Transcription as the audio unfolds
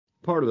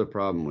part of the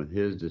problem with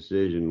his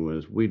decision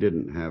was we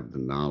didn't have the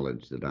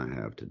knowledge that I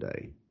have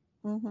today.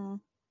 Mm-hmm.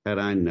 Had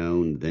I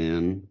known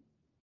then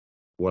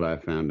what I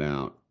found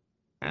out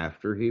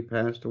after he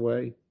passed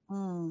away,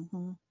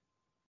 Mm-hmm.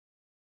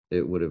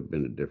 it would have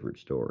been a different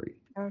story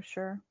Oh,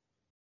 sure.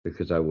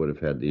 because I would have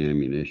had the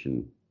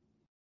ammunition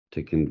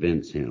to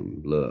convince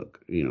him,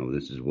 look,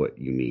 this is what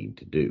you need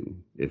to do.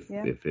 If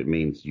Yeah. if it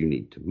means you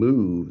need to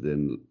move,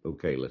 then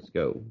okay, let's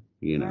go.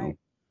 Right.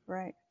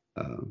 Right.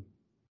 Uh,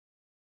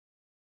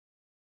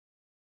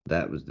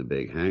 that was the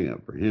big hang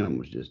up for him,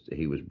 was just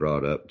he was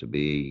brought up to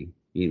be,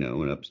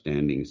 an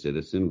upstanding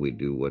citizen. We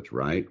do what's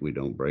right. We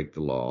don't break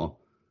the law.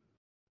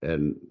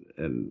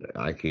 And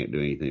I can't do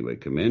anything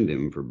but commend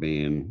him for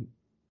being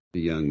the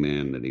young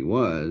man that he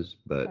was,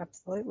 but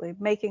Absolutely.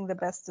 Making the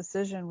best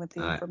decision with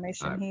the I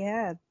information I he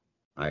had.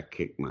 I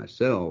kick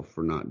myself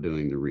for not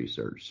doing the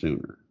research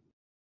sooner.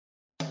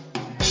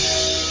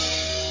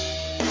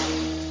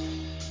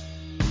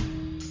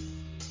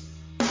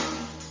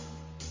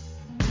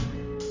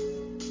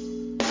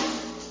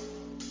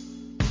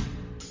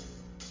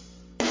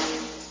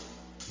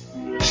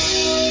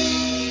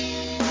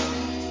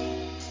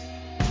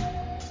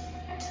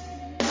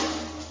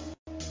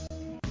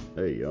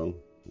 Hey y'all,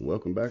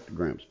 welcome back to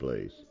Gramps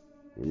Place,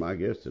 where my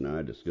guests and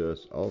I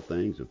discuss all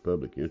things of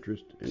public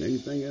interest and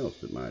anything else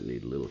that might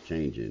need a little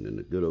changing in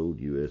the good old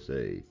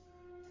USA.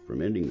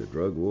 From ending the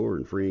drug war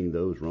and freeing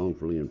those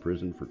wrongfully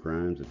imprisoned for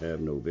crimes that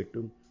have no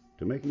victim,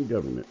 to making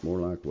government more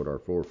like what our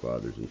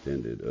forefathers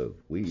intended of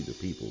we the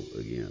people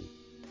again.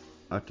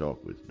 I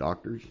talk with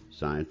doctors,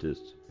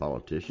 scientists,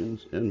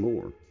 politicians, and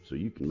more so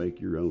you can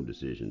make your own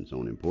decisions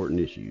on important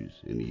issues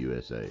in the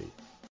USA.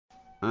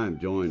 I am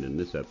joined in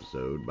this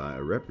episode by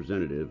a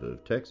representative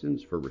of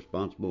Texans for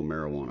Responsible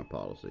Marijuana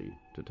Policy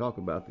to talk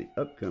about the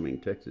upcoming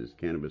Texas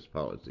Cannabis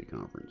Policy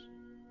Conference.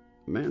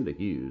 Amanda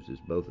Hughes is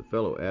both a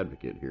fellow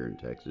advocate here in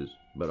Texas,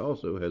 but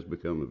also has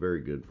become a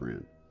very good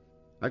friend.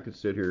 I could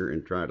sit here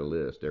and try to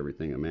list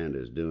everything Amanda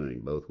is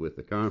doing, both with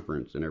the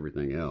conference and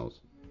everything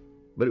else,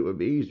 but it would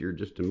be easier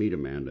just to meet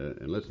Amanda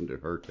and listen to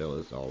her tell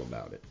us all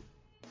about it.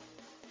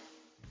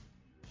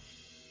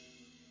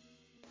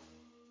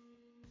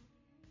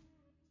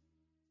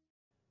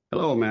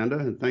 Hello, Amanda,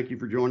 and thank you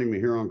for joining me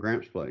here on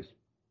Gramps Place.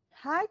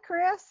 Hi,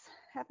 Chris.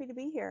 Happy to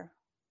be here.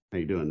 How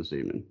you doing this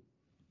evening?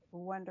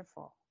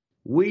 Wonderful.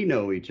 We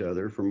know each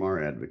other from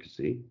our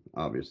advocacy,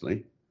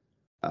 obviously,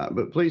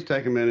 but please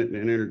take a minute and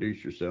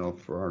introduce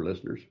yourself for our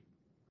listeners.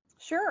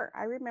 Sure.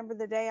 I remember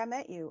the day I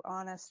met you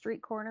on a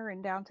street corner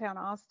in downtown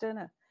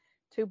Austin,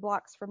 2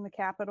 blocks from the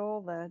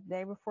Capitol, the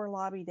day before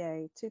Lobby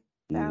Day,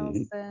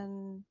 Mm-hmm.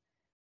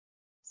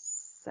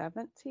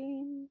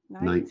 2017,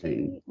 19.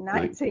 19,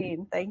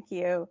 19. Thank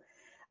you.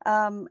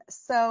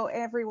 So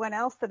everyone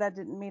else that I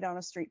didn't meet on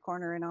a street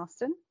corner in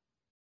Austin,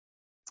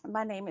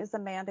 my name is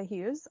Amanda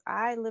Hughes.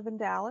 I live in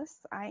Dallas.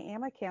 I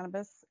am a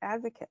cannabis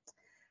advocate.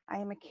 I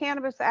am a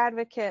cannabis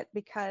advocate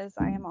because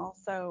I am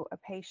also a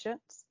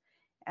patient.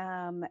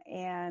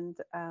 And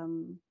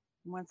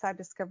once I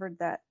discovered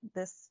that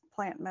this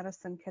plant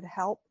medicine could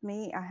help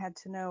me, I had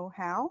to know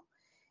how.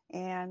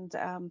 And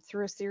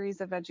through a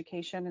series of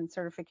education and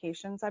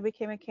certifications, I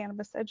became a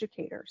cannabis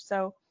educator.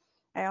 So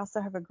I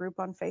also have a group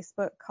on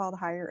Facebook called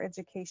Higher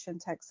Education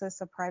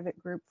Texas, a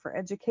private group for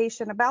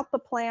education about the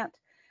plant,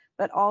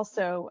 but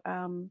also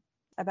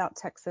about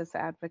Texas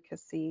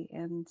advocacy.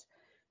 And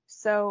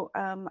so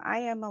I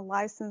am a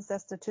licensed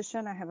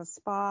esthetician. I have a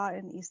spa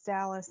in East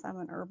Dallas. I'm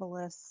an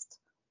herbalist.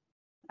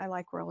 I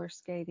like roller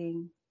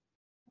skating.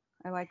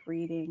 I like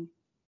reading.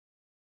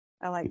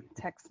 I like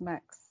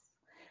Tex-Mex.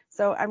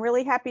 So I'm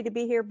really happy to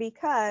be here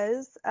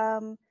because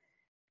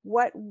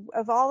what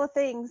of all the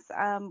things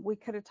we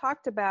could have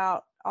talked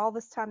about all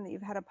this time that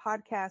you've had a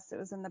podcast, it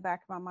was in the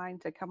back of my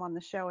mind to come on the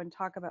show and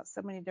talk about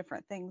so many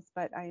different things.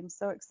 But I am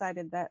so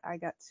excited that I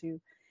got to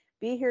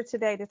be here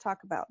today to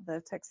talk about the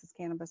Texas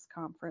Cannabis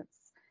Conference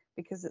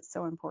because it's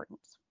so important.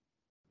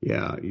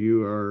 Yeah,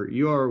 you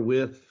are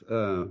with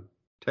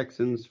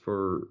Texans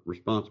for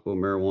Responsible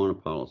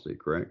Marijuana Policy,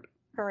 correct?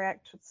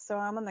 Correct. So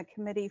I'm on the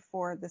committee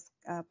for this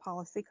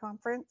policy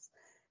conference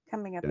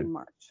coming up Okay. in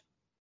March.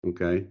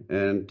 Okay.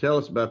 And tell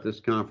us about this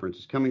conference.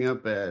 It's coming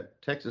up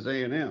at Texas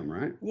A&M,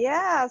 right?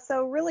 Yeah,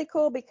 so really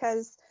cool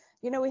because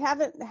we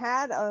haven't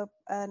had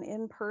an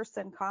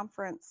in-person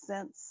conference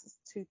since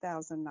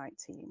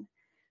 2019.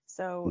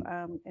 So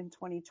in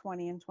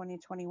 2020 and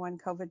 2021,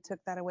 COVID took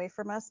that away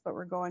from us, but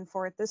we're going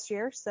for it this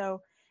year.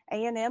 So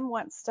A&M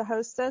wants to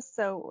host us,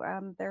 so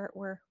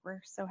we're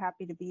so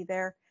happy to be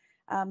there.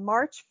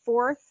 March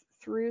 4th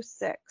through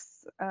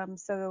 6th.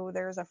 So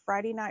there's a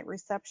Friday night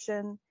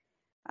reception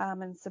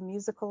and some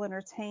musical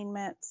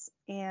entertainment,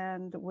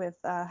 and with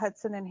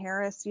Hudson and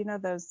Harris,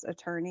 those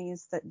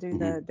attorneys that do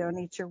the Don't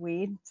Eat Your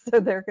Weed, so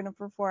they're going to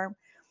perform.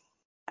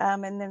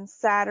 And then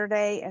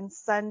Saturday and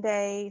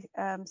Sunday,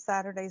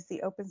 Saturday's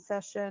the open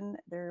session.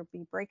 There'll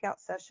be breakout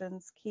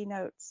sessions,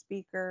 keynote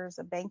speakers,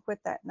 a banquet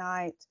that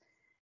night.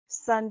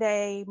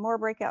 Sunday, more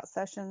breakout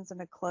sessions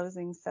and a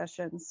closing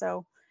session.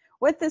 So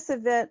with this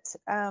event,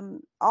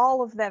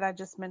 all of that I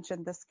just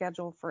mentioned, the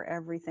schedule for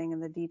everything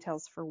and the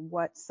details for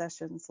what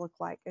sessions look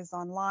like is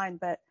online.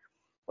 But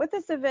what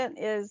this event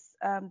is,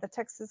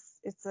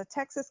 it's the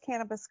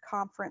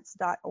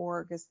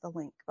TexasCannabisConference.org is the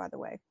link, by the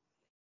way.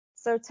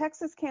 So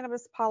Texas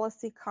Cannabis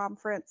Policy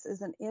Conference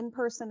is an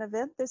in-person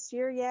event this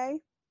year, yay,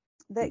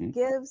 that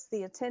gives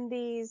the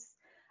attendees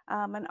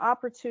an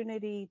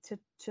opportunity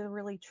to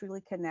really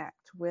truly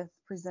connect with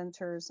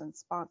presenters and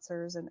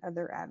sponsors and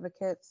other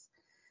advocates.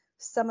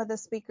 Some of the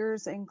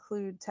speakers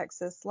include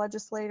Texas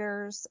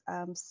legislators,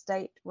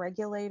 state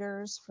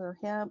regulators for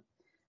hemp,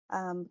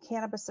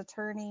 cannabis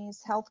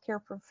attorneys,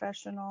 healthcare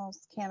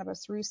professionals,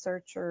 cannabis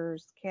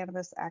researchers,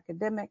 cannabis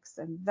academics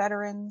and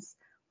veterans,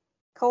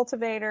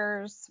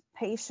 cultivators,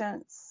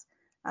 patients,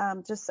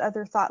 just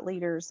other thought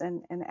leaders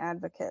and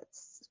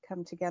advocates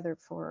come together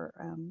for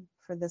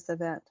this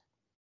event.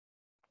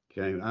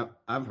 Okay,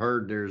 I've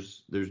heard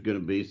there's going to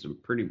be some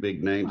pretty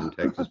big names in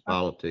Texas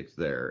politics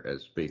there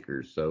as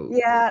speakers. So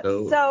yeah,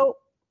 so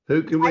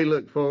who can we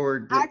look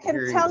forward to? I can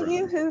hearing tell from?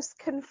 You who's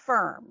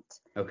confirmed.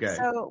 Okay.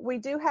 So we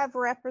do have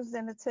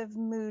Representative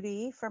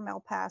Moody from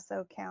El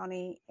Paso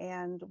County,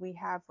 and we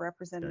have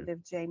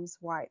Representative James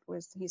White.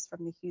 He's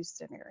from the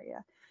Houston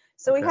area.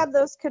 So we have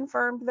those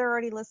confirmed. They're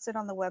already listed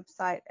on the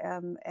website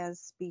as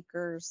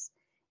speakers.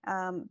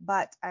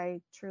 But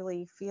I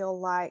truly feel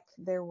like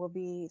there will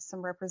be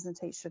some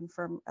representation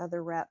from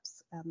other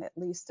reps, at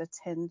least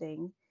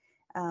attending,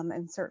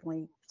 and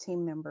certainly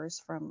team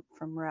members from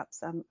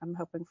reps. I'm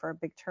hoping for a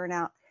big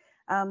turnout.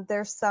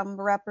 There's some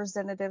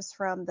representatives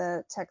from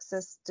the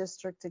Texas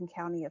District and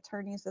County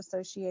Attorneys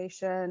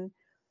Association.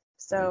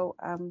 So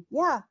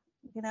yeah,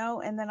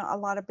 and then a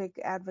lot of big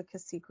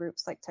advocacy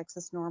groups like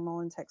Texas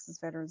NORML and Texas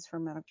Veterans for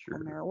Medical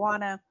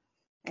Marijuana,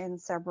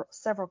 and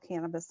several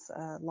cannabis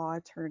law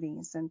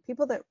attorneys and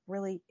people that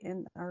really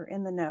are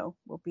in the know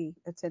will be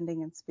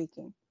attending and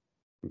speaking.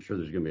 I'm sure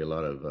there's going to be a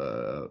lot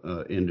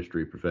of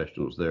industry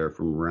professionals there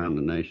from around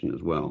the nation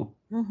as well.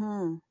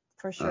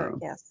 For sure,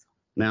 yes.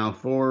 Now,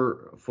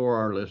 for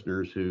our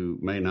listeners who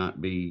may not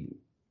be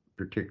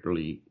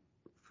particularly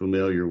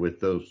familiar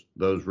with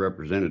those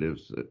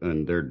representatives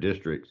and their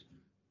districts,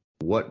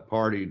 what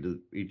party do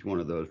each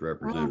one of those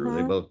represent? Are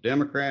they both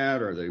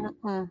Democrat? Or are they?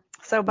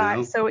 So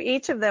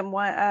each of them,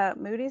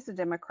 Moody's a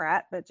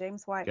Democrat, but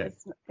James White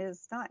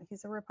is not.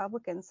 He's a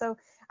Republican. So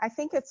I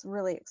think it's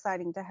really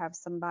exciting to have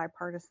some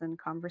bipartisan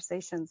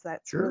conversations.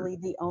 That's really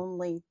the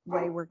only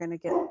way we're going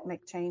to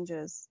make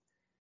changes.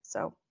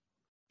 So.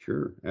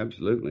 Sure,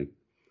 absolutely.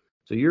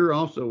 So you're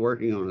also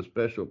working on a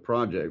special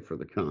project for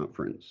the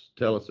conference.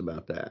 Tell us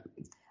about that.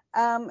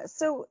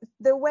 So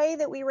the way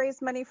that we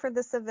raise money for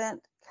this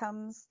event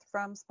comes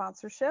from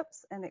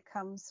sponsorships, and it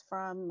comes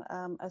from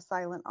a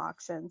silent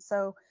auction.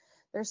 So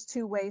there's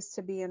two ways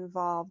to be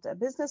involved. A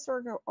business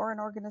or an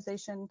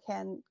organization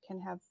can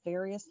have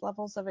various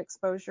levels of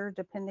exposure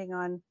depending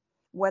on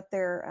what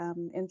their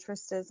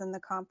interest is in the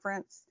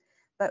conference.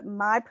 But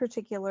my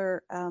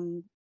particular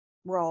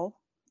role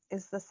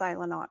is the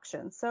silent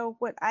auction. So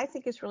what I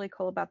think is really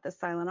cool about this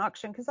silent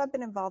auction, because I've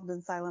been involved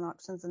in silent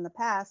auctions in the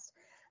past,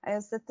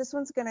 is that this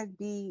one's going to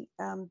be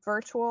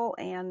virtual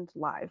and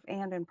live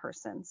and in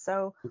person.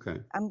 So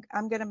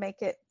I'm going to make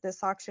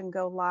this auction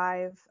go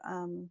live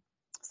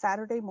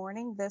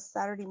this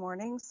Saturday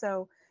morning.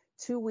 So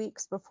 2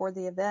 weeks before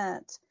the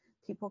event,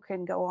 people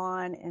can go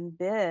on and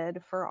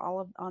bid for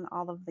on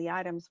all of the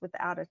items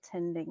without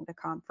attending the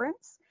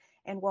conference.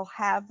 And we'll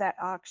have that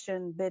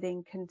auction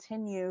bidding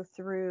continue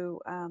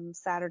through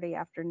Saturday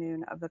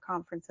afternoon of the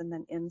conference and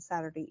then in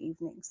Saturday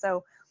evening.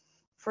 So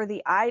for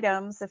the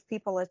items, if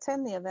people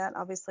attend the event,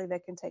 obviously they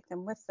can take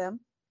them with them.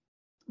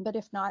 But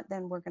if not,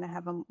 then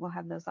we'll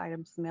have those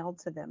items mailed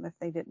to them if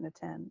they didn't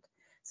attend.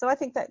 So I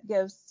think that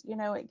gives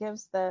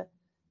the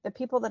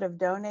people that have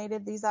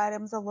donated these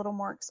items a little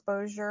more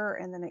exposure,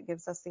 and then it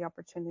gives us the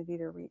opportunity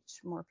to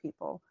reach more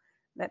people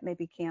that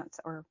maybe can't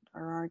or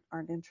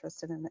aren't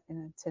interested in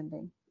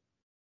attending.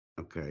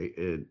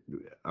 Okay.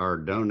 Are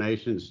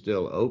donations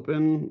still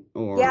open?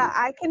 Or? Yeah,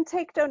 I can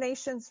take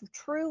donations.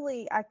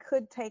 Truly, I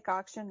could take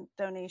auction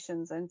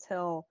donations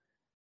until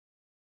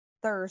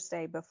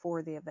Thursday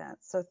before the event.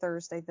 So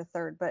Thursday the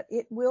 3rd, but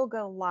it will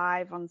go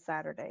live on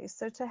Saturday.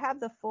 So to have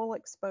the full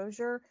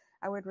exposure,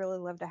 I would really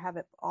love to have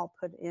it all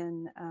put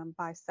in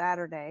by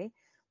Saturday.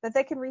 But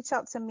they can reach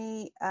out to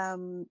me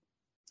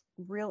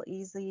real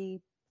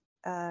easy.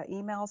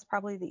 Email is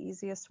probably the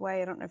easiest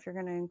way. I don't know if you're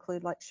going to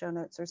include like show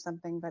notes or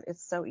something, but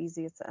it's so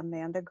easy. It's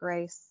Amanda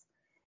Grace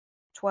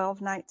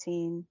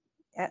 1219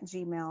 at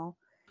Gmail.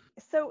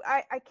 So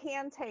I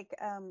can take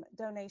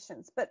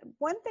donations, but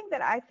one thing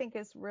that I think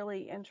is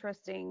really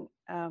interesting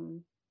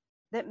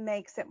that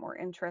makes it more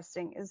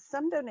interesting is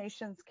some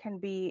donations can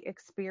be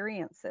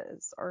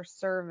experiences or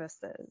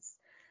services.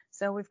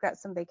 So we've got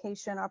some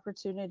vacation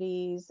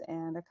opportunities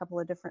and a couple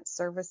of different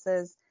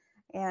services.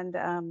 And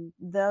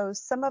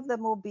some of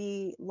them will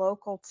be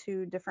local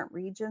to different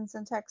regions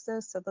in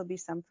Texas. So there'll be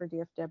some for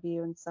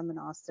DFW and some in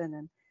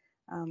Austin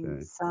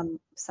and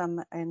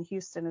some in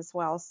Houston as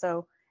well.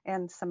 So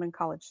and some in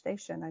College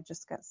Station. I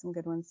just got some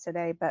good ones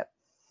today, but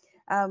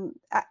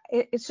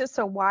it's just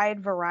a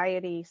wide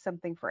variety,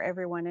 something for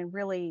everyone, and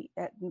really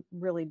at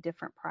really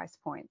different price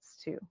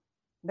points too.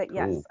 But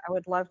yes, Cool. I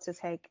would love to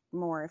take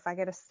more. If I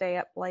get to stay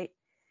up late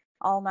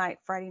all night,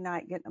 Friday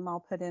night, getting them all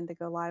put in to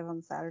go live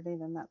on Saturday,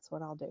 then that's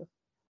what I'll do.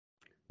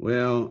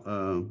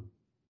 Well,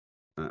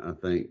 I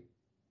think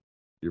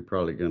you're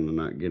probably going to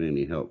not get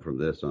any help from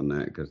this on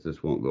that because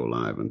this won't go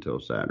live until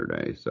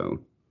Saturday. So,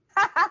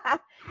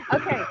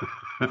 Okay,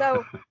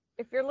 so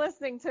if you're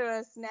listening to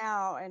us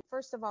now, and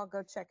first of all,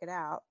 go check it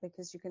out,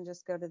 because you can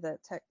just go to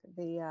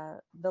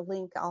the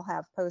link I'll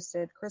have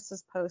posted. Chris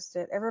has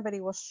posted. Everybody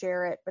will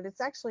share it, but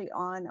it's actually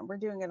we're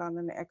doing it on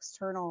an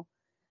external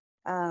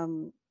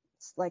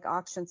like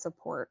auction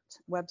support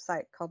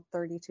website called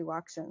 32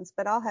 Auctions,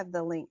 but I'll have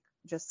the link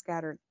just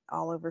scattered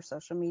all over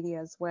social media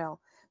as well.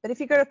 But if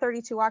you go to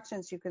 32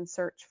 Auctions, you can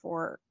search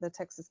for the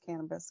Texas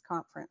Cannabis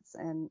Conference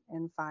and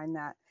find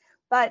that.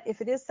 But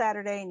if it is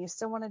Saturday and you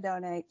still want to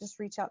donate, just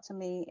reach out to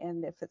me.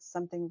 And if it's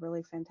something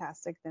really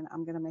fantastic, then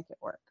I'm going to make it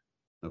work.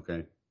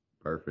 Okay,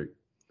 perfect.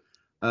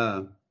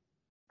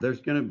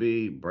 There's going to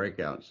be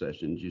breakout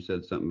sessions. You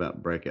said something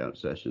about breakout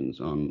sessions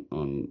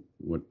on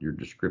what your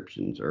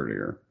descriptions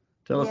earlier.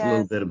 Tell us a little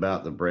Yes. bit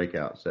about the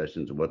breakout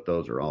sessions and what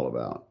those are all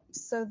about.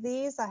 So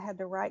these I had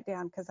to write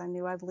down because I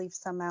knew I'd leave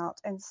some out,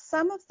 and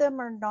some of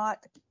them are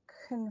not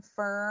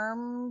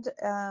confirmed.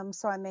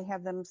 So I may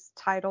have them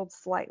titled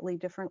slightly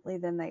differently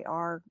than they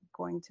are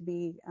going to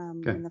be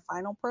Okay. in the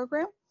final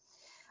program.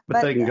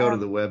 But they can go to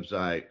the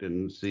website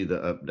and see the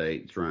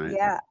updates, right?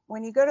 Yeah,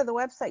 when you go to the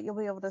website, you'll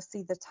be able to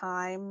see the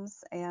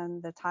times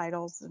and the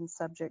titles and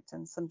subject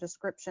and some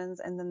descriptions,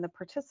 and then the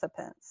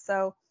participants.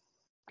 So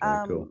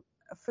Cool.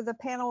 For the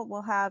panel,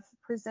 we'll have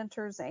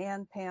presenters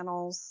and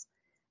panels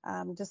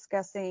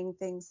discussing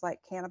things like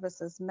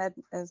cannabis as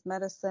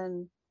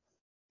medicine,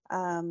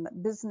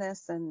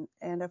 business,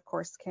 and of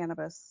course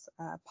cannabis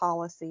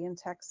policy in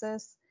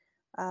Texas,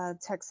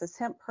 Texas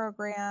hemp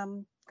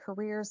program,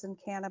 careers in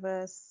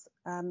cannabis,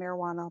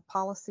 marijuana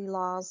policy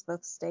laws,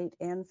 both state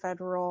and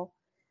federal,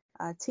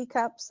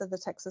 teacups of the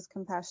Texas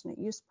Compassionate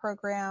Use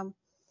Program,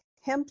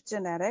 hemp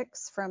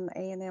genetics from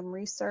A&M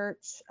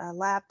Research,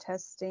 lab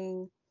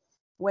testing,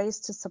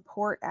 ways to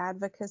support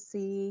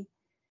advocacy,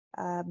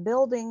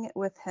 building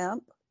with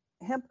hemp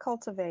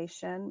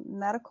cultivation,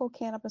 medical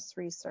cannabis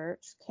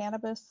research,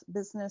 cannabis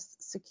business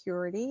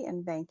security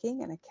and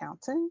banking and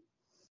accounting,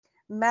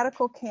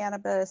 medical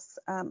caregivers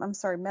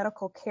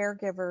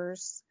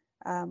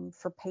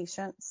for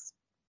patients,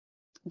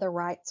 the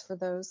rights for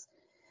those,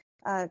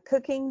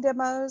 cooking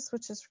demos,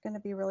 which is going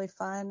to be really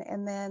fun,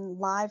 and then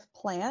live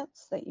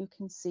plants that you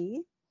can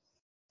see,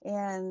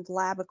 and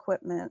lab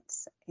equipment,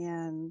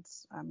 and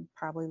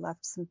probably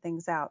left some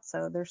things out.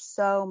 So there's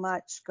so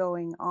much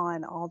going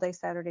on all day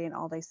Saturday and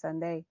all day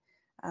Sunday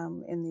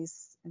in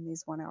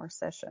these 1 hour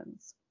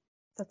sessions.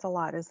 That's a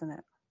lot, isn't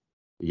it?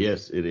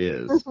 Yes, it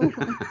is.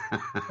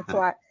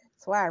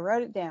 That's why I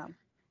wrote it down.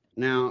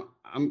 Now,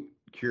 I'm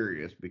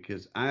curious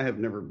because I have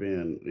never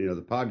been,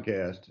 the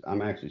podcast,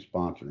 I'm actually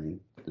sponsoring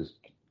this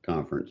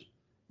conference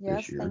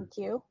this year. Yes, thank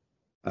you.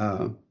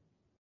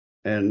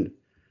 And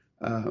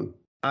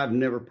I've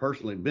never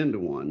personally been to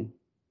one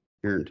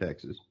here in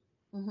Texas.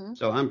 Mm-hmm.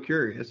 So I'm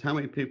curious, how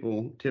many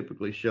people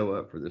typically show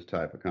up for this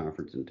type of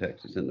conference in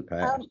Texas in the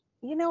past?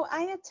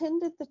 I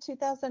attended the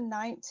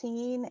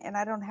 2019, and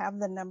I don't have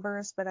the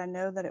numbers, but I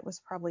know that it was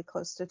probably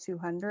close to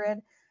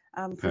 200.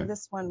 For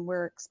this one,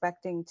 we're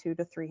expecting 200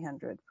 to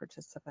 300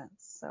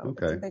 participants. So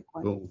it's a big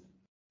one. Cool.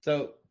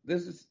 So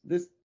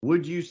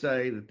would you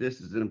say that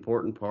this is an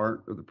important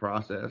part of the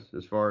process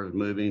as far as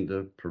moving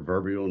the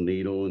proverbial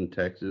needle in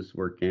Texas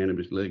where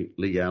cannabis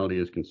legality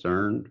is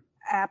concerned?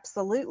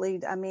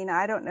 Absolutely. I mean,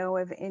 I don't know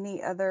of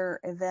any other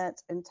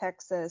event in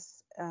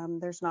Texas,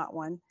 there's not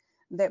one,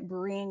 that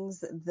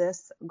brings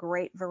this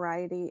great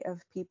variety of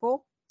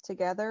people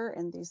together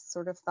and these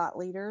sort of thought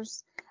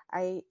leaders.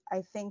 I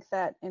think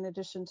that in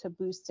addition to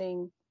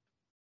boosting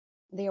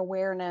the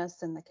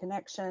awareness and the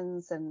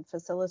connections and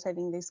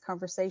facilitating these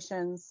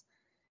conversations,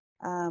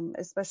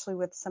 especially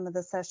with some of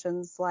the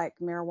sessions like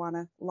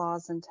marijuana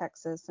laws in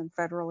Texas and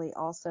federally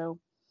also,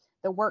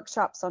 the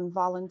workshops on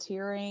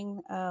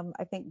volunteering.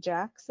 I think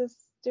Jax is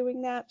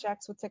doing that.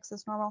 Jax with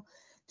Texas NORML,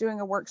 doing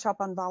a workshop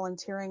on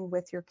volunteering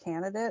with your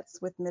candidates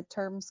with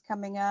midterms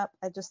coming up.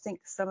 I just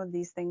think some of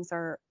these things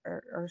are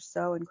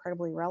so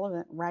incredibly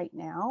relevant right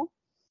now.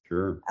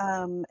 Sure.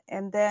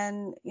 And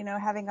then,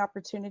 having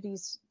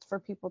opportunities for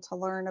people to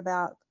learn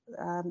about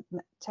the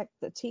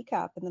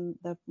TCAP and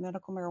the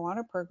medical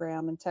marijuana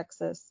program in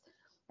Texas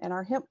and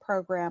our hemp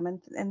program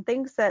and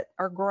things that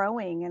are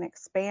growing and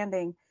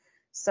expanding.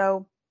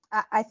 So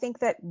I think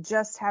that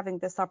just having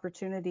this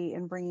opportunity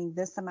and bringing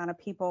this amount of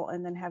people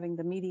and then having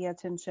the media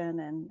attention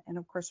and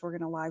of course we're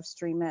going to live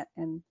stream it,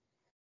 and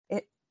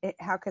it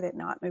how could it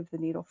not move the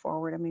needle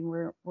forward? I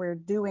mean, we're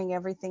doing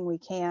everything we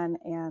can,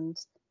 and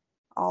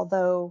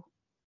although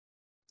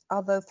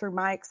through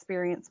my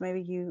experience,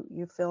 maybe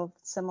you feel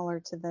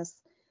similar to this,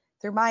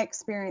 through my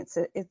experience,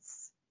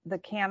 the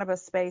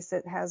cannabis space,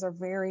 it has a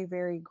very,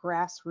 very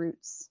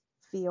grassroots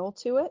feel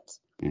to it,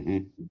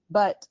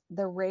 but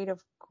the rate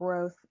of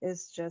growth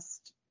is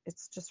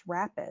it's just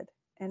rapid.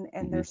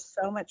 And there's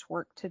so much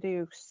work to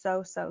do,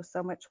 so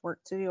much work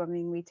to do. I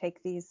mean, we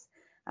take these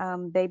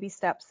baby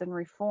steps in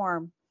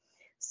reform.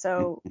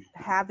 So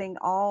having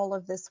all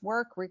of this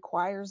work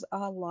requires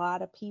a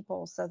lot of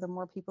people. So the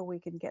more people we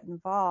can get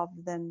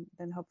involved, then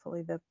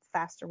hopefully the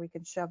faster we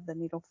can shove the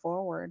needle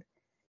forward.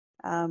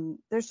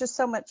 There's just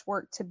so much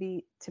work to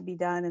be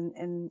done,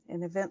 and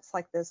in events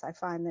like this, I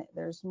find that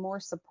there's more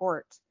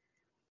support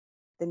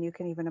than you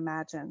can even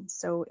imagine.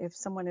 So if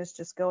someone is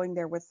just going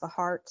there with the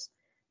heart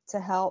to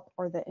help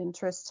or the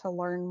interest to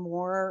learn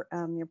more,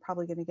 you're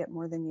probably going to get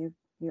more than you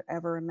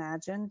ever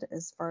imagined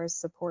as far as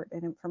support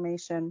and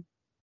information.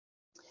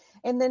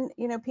 And then,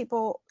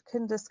 people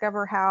can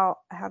discover how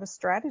to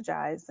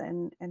strategize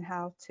and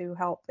how to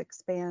help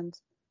expand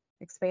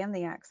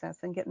the access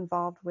and get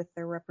involved with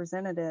their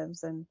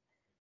representatives and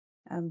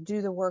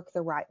do the work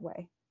the right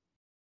way.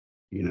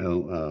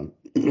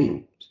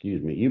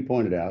 Excuse me, you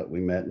pointed out we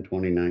met in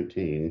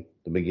 2019,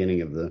 the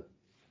beginning of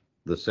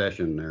the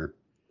session there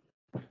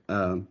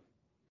down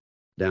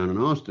in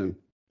Austin.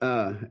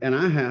 And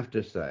I have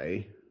to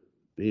say,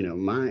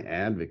 my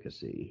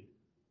advocacy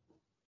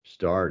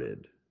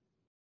started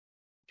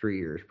 3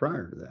 years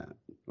prior to that,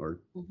 or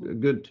a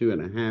good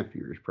 2.5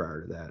 years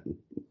prior to that, in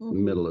the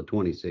middle of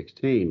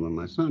 2016 when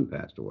my son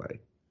passed away.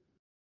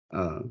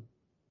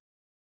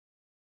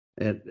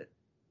 And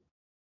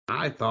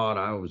I thought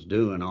I was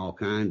doing all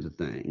kinds of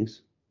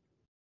things,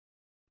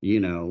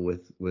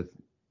 with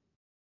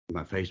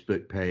my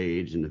Facebook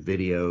page and the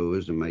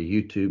videos and my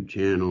YouTube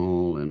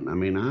channel. And I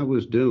mean, I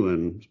was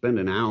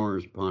spending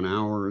hours upon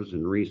hours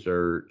in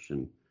research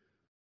and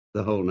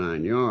the whole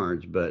 9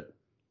 yards. But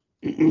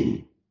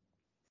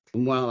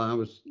while I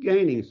was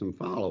gaining some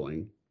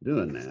following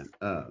doing that,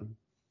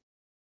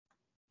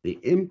 the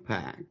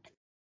impact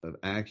of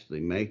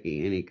actually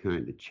making any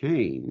kind of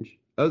change,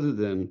 other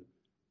than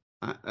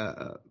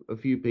a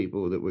few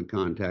people that would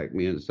contact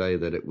me and say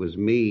that it was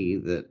me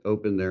that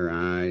opened their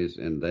eyes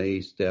and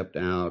they stepped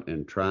out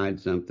and tried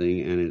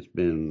something and it's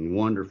been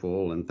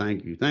wonderful and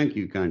thank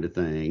you kind of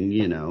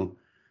thing,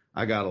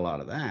 I got a lot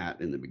of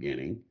that in the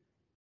beginning,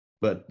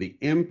 but the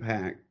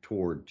impact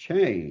toward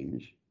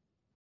change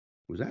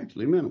was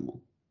actually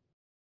minimal,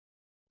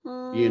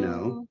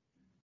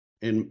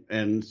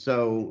 and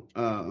so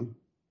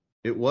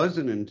it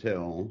wasn't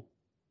until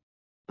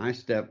I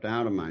stepped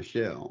out of my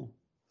shell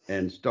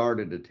and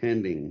started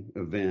attending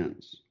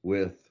events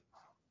with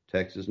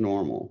Texas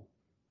NORML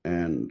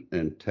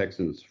and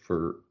Texans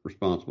for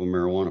Responsible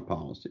Marijuana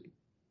Policy.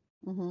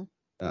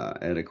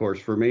 And of course,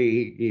 for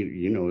me,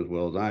 you know as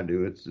well as I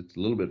do, it's a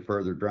little bit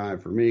further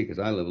drive for me because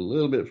I live a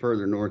little bit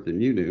further north than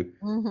you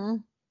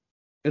do.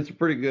 It's a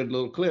pretty good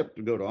little clip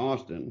to go to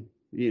Austin,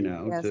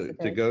 Yes,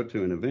 to go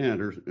to an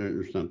event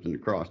or something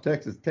across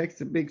Texas.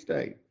 Texas is a big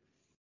state.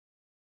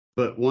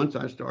 But once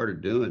I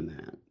started doing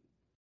that,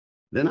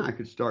 then I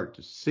could start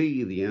to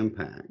see the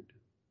impact,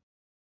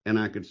 and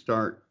I could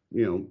start,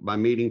 by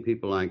meeting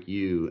people like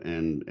you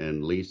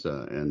and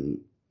Lisa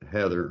and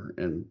Heather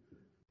and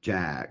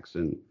Jax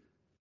and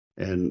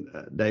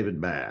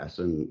David Bass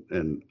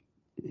and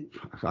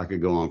I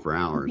could go on for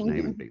hours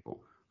naming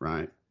people,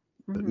 right?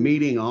 But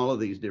meeting all of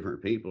these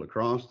different people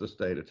across the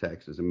state of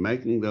Texas and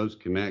making those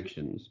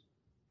connections,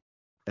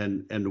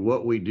 and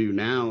what we do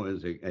now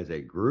as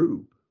a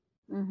group.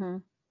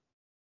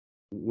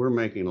 We're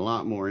making a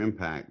lot more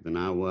impact than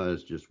I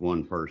was just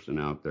one person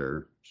out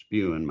there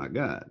spewing my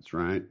guts,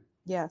 right?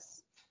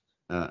 Yes.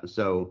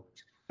 So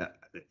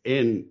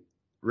in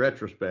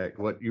retrospect,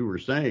 what you were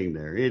saying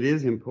there, it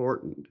is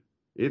important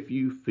if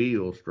you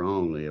feel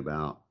strongly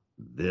about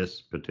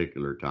this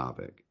particular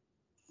topic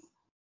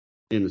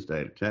in the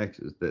state of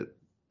Texas, that,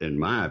 in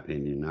my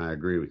opinion, I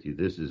agree with you,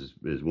 this is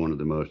one of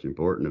the most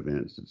important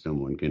events that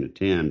someone can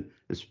attend,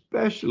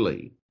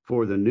 especially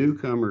for the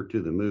newcomer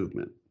to the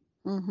movement.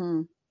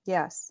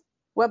 Yes.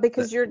 Well,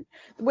 because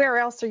where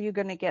else are you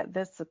going to get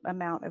this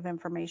amount of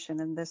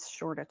information in this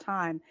short a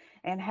time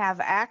and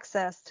have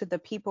access to the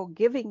people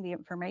giving the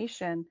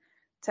information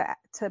to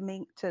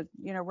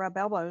rub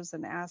elbows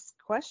and ask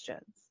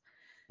questions?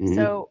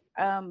 So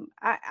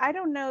I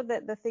don't know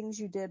that the things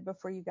you did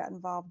before you got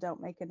involved don't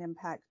make an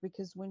impact,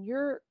 because when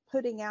you're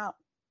putting out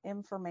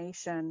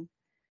information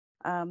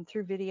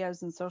through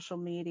videos and social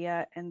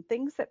media and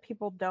things that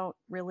people don't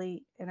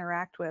really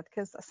interact with,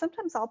 because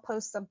sometimes I'll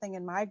post something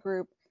in my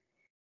group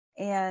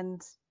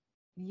and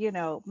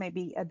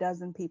maybe a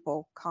dozen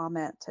people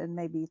comment and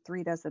maybe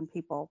 3 dozen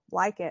people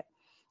like it,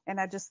 and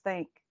I just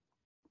think,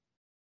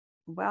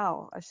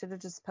 well, I should have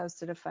just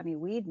posted a funny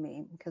weed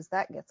meme, because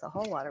that gets a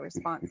whole lot of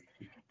response.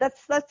 But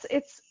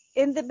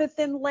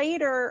then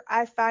later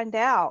I find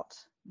out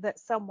that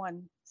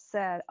someone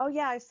said, oh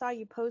yeah, I saw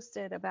you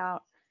posted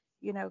about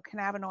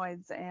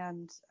cannabinoids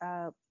and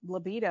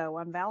libido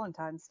on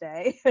Valentine's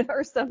Day or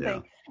Yeah.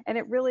 something. And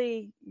it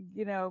really,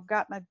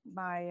 got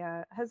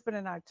my husband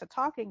and I to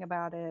talking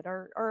about it,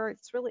 or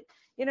it's really,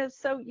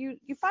 so you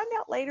find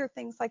out later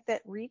things like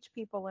that reach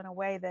people in a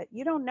way that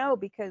you don't know,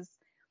 because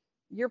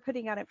you're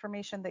putting out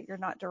information that you're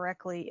not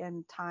directly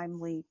and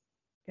timely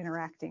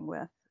interacting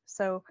with.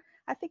 So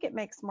I think it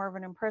makes more of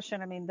an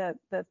impression. I mean,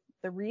 the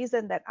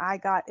reason that I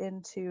got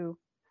into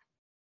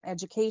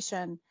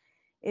education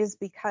is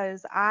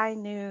because I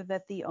knew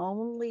that the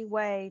only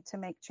way to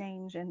make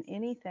change in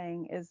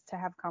anything is to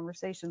have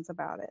conversations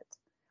about it.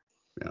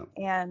 Yeah.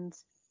 And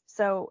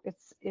so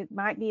it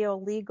might be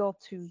illegal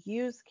to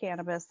use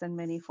cannabis in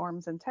many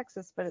forms in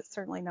Texas, but it's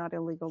certainly not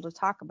illegal to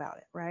talk about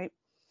it, right?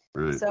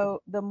 Right.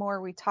 So the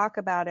more we talk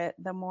about it,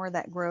 the more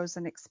that grows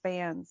and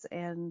expands.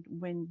 And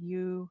when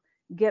you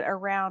get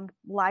around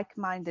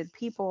like-minded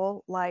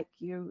people, like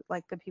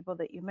the people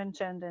that you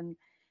mentioned, and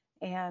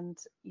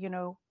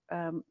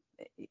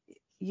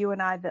you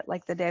and I, that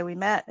like the day we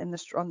met on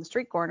the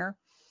street corner,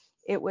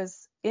 it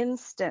was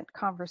instant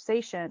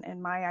conversation,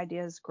 and my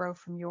ideas grow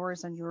from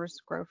yours and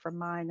yours grow from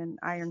mine, and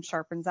iron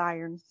sharpens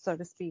iron, so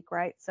to speak,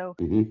 right? So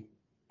Mm-hmm.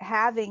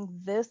 having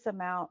this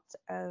amount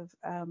of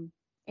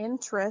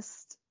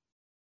interest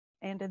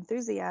and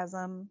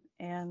enthusiasm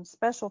and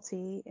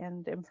specialty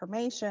and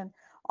information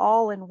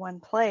all in one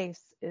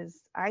place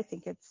is, I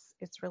think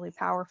it's really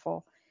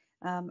powerful.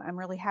 I'm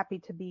really happy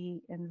to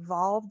be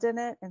involved in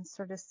it and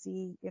sort of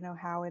see,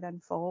 how it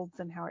unfolds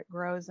and how it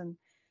grows, and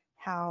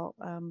how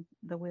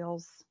the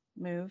wheels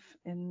move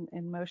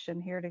in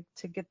motion here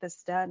to get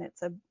this done.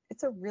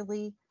 It's a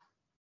really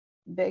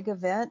big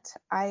event.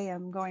 I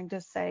am going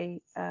to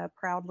say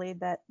proudly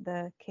that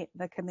the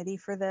committee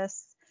for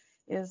this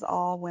is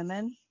all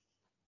women,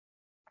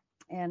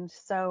 and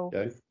so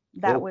Okay.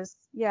 that Cool.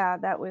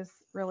 was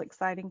really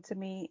exciting to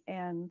me.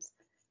 And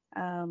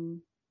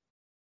um,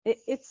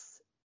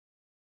 it's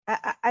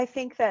I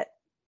think that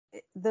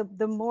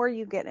the more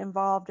you get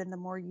involved and the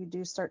more you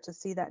do start to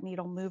see that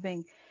needle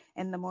moving,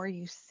 and the more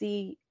you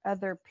see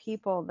other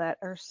people that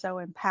are so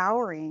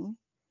empowering,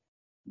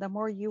 the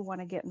more you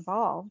want to get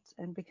involved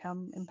and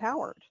become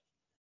empowered.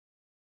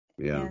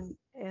 Yeah.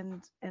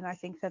 And I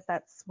think that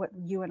that's what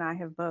you and I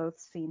have both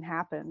seen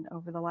happen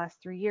over the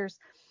last 3 years.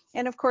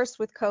 And of course,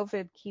 with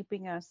COVID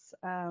keeping us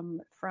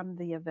from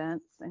the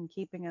events and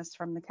keeping us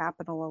from the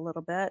Capitol a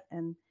little bit,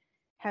 and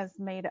has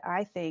made,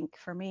 I think,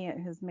 for me, it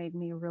has made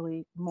me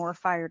really more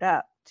fired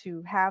up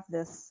to have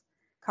this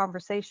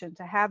conversation,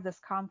 to have this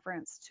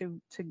conference, to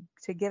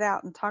get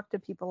out and talk to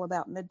people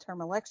about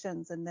midterm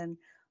elections, and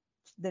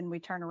then we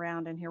turn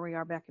around and here we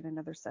are back in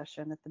another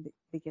session at the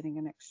beginning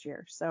of next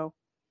year. So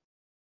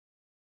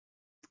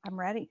I'm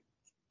ready.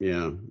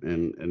 Yeah.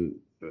 And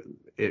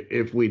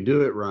if we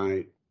do it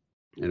right,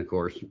 and of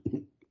course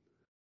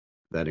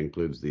that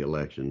includes the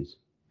elections.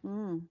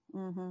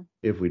 Mm-hmm.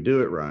 If we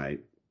do it right,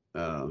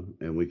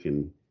 and we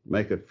can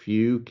make a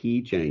few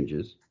key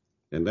changes,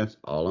 and that's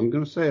all I'm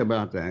going to say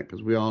about that,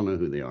 because we all know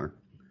who they are.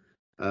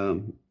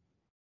 Um,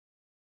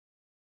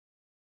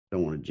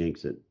 don't want to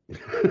jinx it.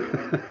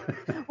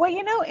 Well,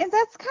 and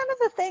that's kind of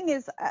the thing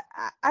is,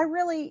 I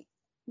really,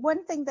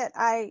 one thing that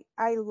I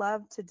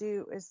love to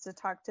do is to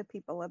talk to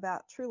people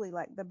about truly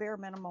like the bare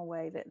minimal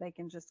way that they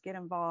can just get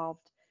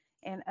involved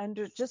and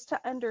just to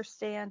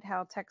understand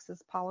how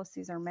Texas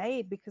policies are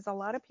made, because a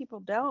lot of people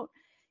don't.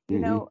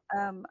 Hmm.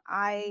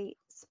 I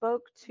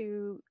spoke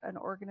to an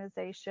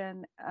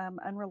organization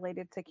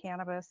unrelated to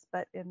cannabis,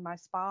 but in my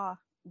spa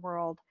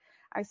world.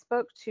 I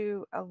spoke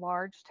to a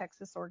large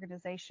Texas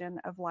organization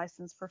of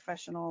licensed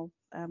professional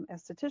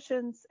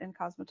estheticians and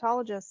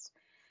cosmetologists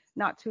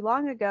not too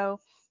long ago,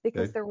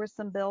 because Okay. there were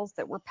some bills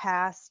that were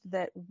passed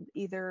that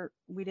either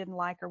we didn't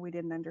like or we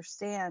didn't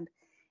understand.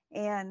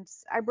 And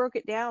I broke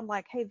it down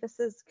like, hey, this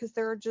is because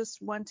they're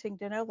just wanting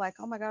to know, like,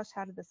 oh my gosh,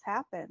 how did this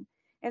happen?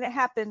 And it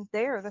happened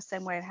there the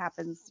same way it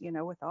happens,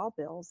 with all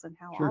bills and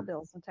how all Sure.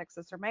 bills in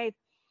Texas are made.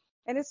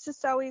 And it's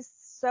just always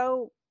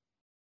so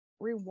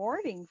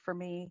rewarding for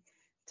me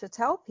to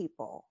tell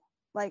people,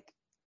 like,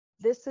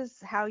 this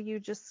is how you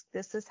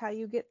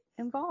get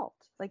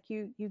involved. Like,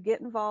 you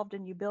get involved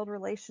and you build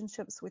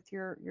relationships with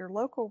your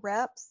local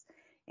reps,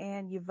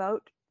 and you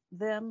vote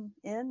them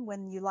in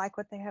when you like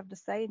what they have to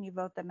say, and you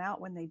vote them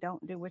out when they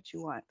don't do what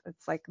you want.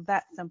 It's like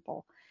that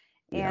simple.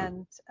 Yeah.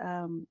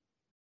 And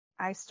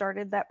I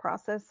started that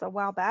process a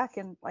while back,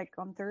 and like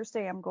on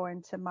Thursday I'm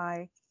going to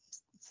my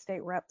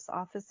state rep's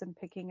office and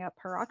picking up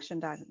her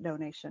auction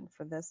donation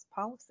for this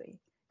policy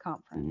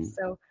conference.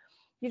 Hmm. So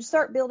you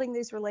start building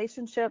these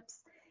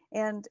relationships,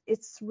 and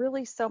it's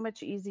really so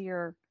much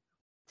easier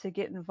to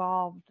get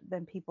involved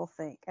than people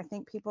think. I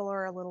think people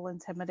are a little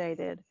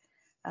intimidated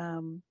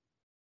um,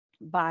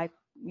 by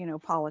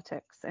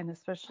politics, and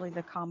especially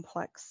the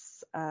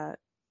complex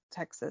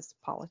Texas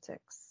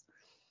politics.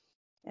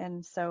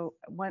 And so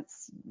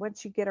once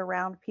you get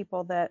around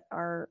people that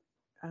are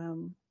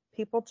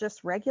people,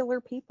 just regular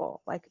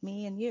people like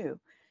me and you,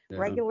 Yeah.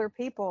 regular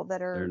people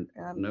They're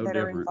no that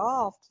are different.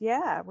 involved,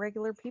 yeah,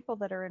 regular people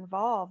that are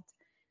involved,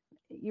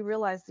 you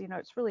realize,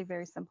 it's really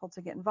very simple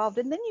to get involved.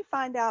 And then you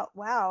find out,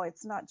 wow,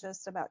 it's not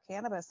just about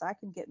cannabis. I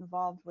can get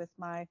involved with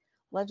my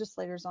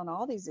legislators on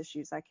all these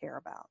issues I care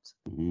about.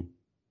 Hmm.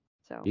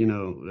 So,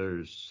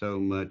 There's so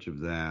much of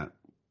that,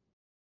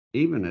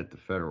 even at the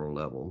federal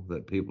level,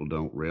 that people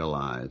don't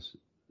realize.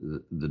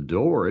 The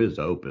door is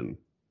open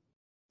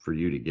for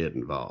you to get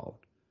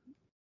involved.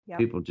 yep.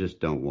 People just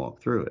don't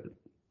walk through it.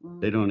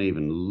 They don't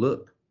even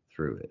look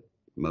through it.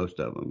 Most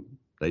of them.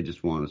 They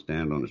just want to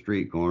stand on the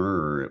street corner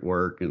or at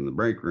work in the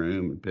break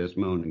room and piss,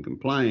 moan, and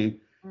complain.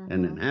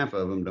 And then half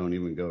of them don't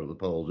even go to the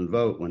polls and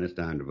vote when it's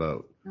time to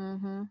vote.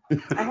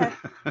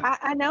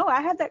 I know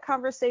I had that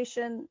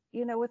conversation,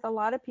 with a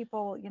lot of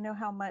people.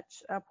 How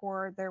much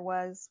uproar there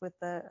was with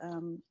the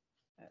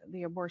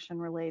abortion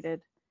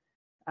related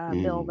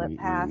bill that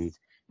passed.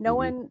 No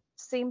one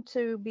seemed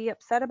to be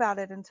upset about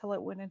it until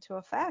it went into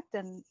effect,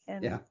 and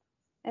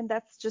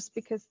that's just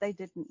because they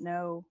didn't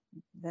know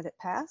that it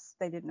passed.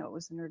 They didn't know it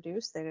was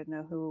introduced. They didn't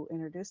know who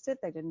introduced it.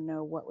 They didn't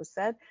know what was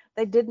said.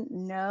 They didn't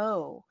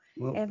know.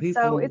 Well, And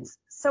people,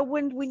 so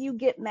when you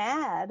get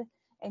mad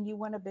and you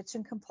want to bitch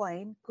and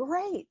complain,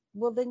 great.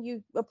 Well, then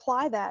you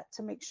apply that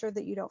to make sure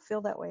that you don't feel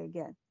that way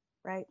again,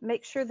 right?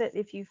 Make sure that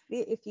if you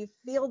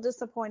feel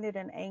disappointed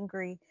and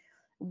angry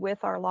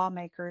with our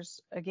lawmakers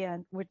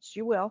again, which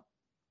you will,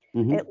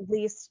 at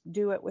least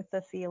do it with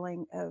the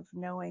feeling of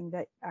knowing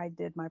that I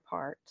did my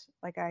part.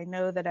 Like, I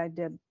know that I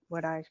did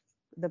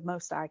the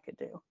most I could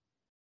do.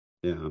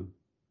 yeah.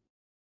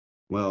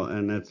 Well,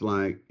 and that's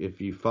like if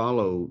you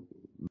follow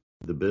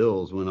the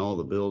bills, when all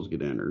the bills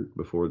get entered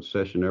before the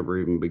session ever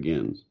even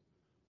begins,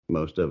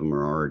 most of them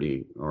are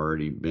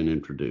already been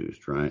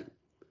introduced, right?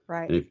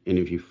 Right. And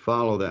if you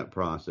follow that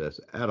process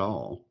at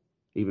all,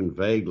 even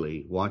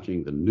vaguely,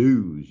 watching the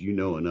news, you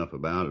know enough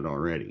about it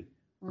already,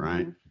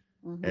 right?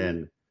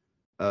 And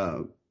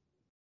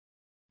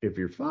if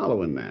you're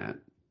following that,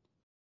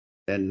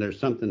 and there's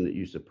something that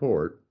you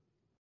support,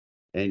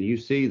 and you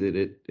see that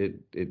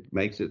it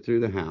makes it through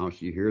the House,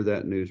 you hear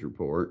that news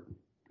report,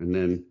 and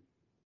then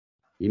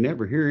you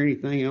never hear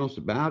anything else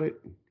about it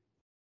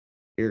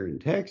here in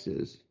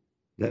Texas,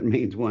 that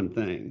means one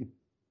thing.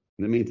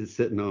 That means it's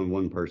sitting on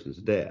one person's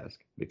desk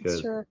because,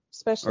 sure,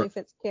 especially if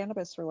it's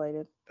cannabis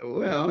related.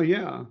 Well,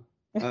 yeah,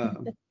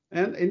 and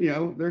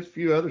there's a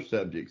few other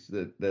subjects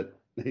that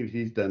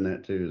he's done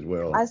that too as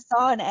well. I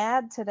saw an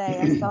ad today.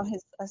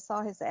 I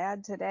saw his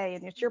ad today,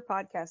 and it's your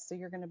podcast, so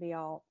you're going to be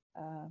all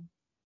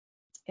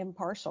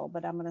impartial,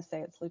 but I'm going to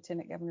say it's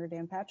Lieutenant Governor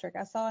Dan Patrick.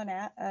 I saw an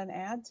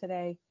ad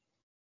today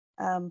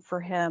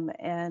for him,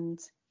 and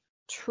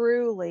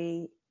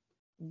truly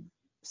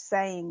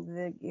saying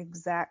the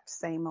exact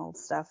same old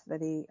stuff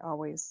that he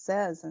always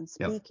says, and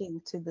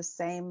speaking to the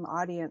same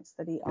audience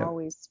that he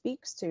always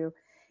speaks to.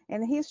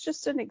 And he's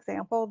just an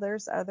example.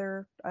 There's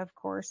other, of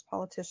course,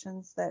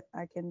 politicians that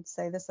I can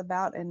say this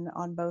about, and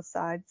on both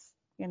sides,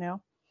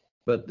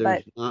 But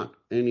there's not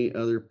any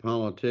other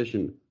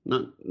politician,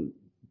 not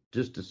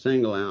just to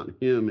single out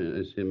him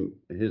as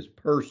his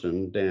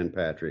person, Dan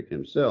Patrick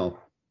himself,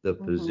 the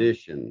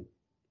position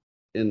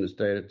in the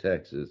state of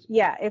Texas.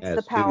 Yeah, it's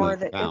the power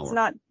that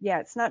power.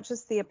 It's not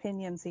just the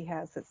opinions he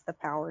has, it's the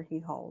power he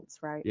holds,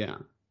 right? Yeah,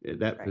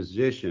 that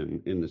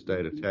position in the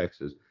state of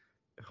Texas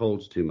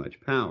holds too much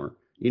power.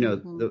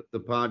 The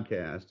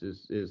podcast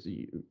is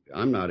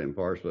I'm not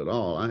impartial at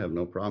all. I have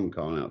no problem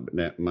calling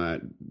out my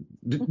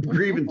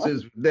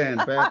grievances with Dan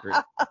Patrick.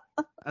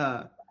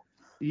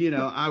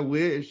 I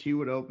wish he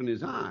would open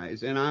his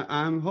eyes, and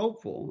I'm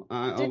hopeful.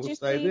 I will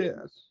say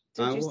this.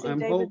 Did you see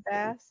David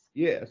Bass?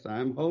 Yes,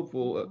 I'm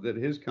hopeful that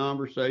his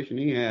conversation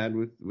he had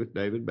with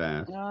David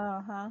Bass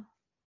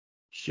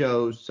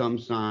shows some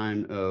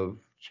sign of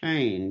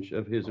change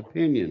of his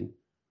opinion.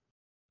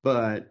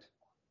 But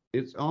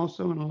it's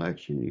also an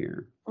election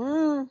year.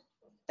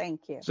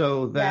 Thank you.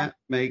 So that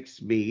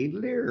makes me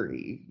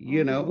leery,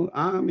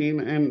 I mean,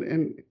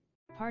 and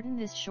Pardon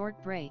this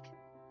short break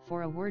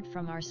for a word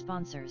from our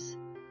sponsors.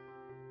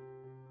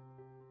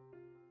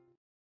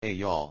 Hey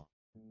y'all.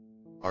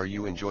 Are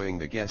you enjoying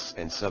the guests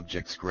and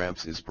subjects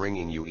Gramps is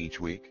bringing you each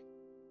week?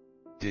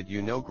 Did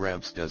you know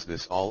Gramps does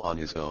this all on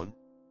his own?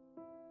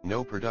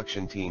 No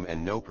production team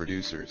and no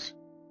producers.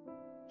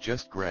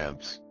 Just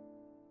Gramps.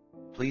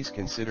 Please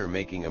consider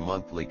making a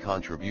monthly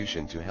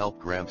contribution to help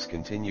Gramps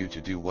continue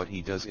to do what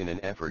he does in an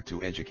effort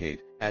to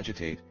educate,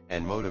 agitate,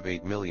 and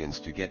motivate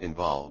millions to get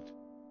involved.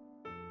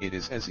 It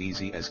is as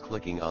easy as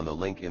clicking on the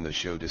link in the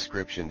show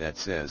description that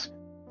says,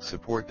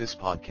 "Support this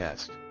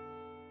podcast."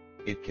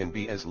 It can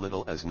be as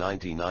little as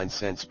 99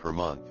 cents per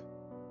month.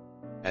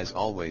 As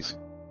always,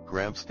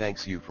 Gramps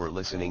thanks you for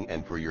listening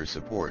and for your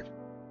support.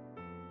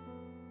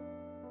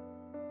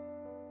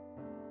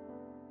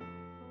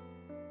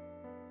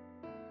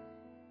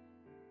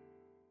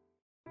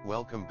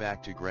 Welcome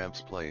back to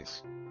Gramps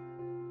Place,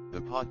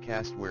 the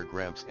podcast where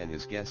Gramps and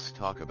his guests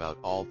talk about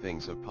all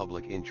things of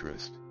public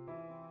interest.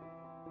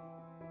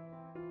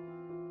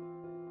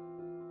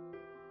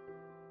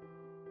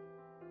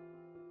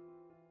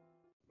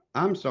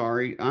 I'm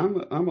sorry,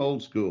 I'm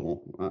old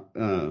school.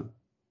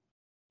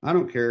 I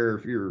don't care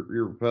if you're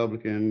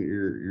Republican,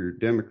 you're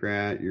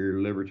Democrat,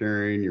 you're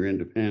Libertarian, you're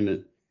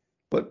Independent,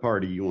 what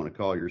party you want to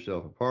call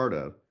yourself a part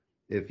of.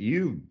 If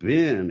you've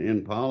been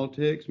in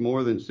politics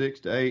more than 6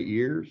 to 8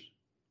 years,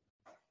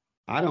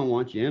 I don't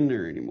want you in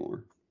there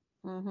anymore.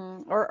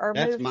 Or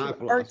That's move my to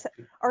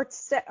philosophy.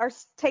 or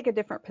take a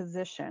different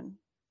position.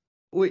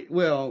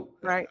 Well,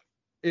 Right.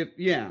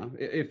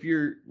 if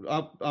you're,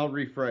 I'll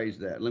rephrase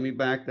that. Let me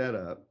back that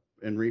up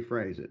and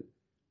rephrase it.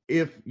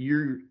 If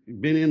you've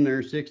been in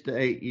there 6 to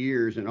 8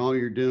 years and all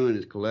you're doing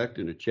is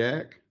collecting a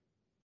check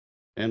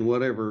and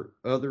whatever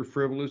other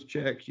frivolous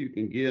checks you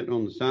can get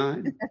on the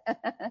side,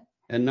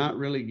 and not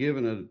really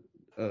giving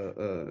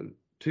a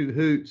two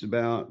hoots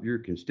about your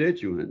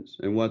constituents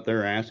and what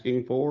they're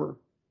asking for,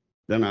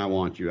 then I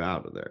want you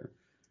out of there.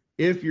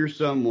 If you're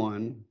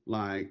someone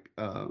like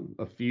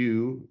a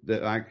few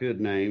that I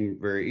could name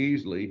very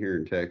easily here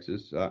in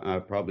Texas, I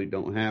probably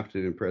don't have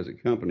to in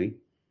present company,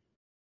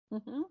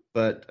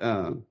 but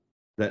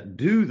that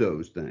do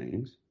those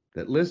things,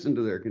 that listen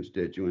to their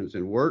constituents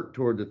and work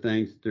toward the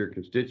things that their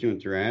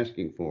constituents are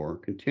asking for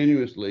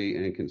continuously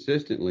and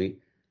consistently,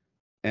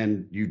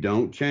 and you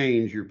don't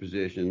change your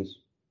positions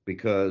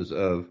because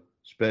of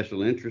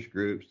special interest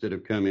groups that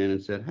have come in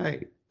and said,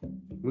 hey,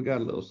 we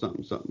got a little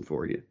something, something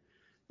for you,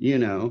 you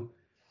know,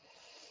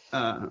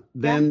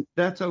 then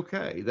that's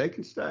okay. They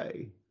can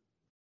stay.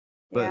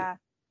 But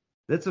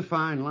that's a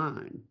fine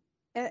line.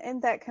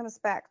 And that comes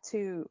back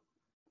to,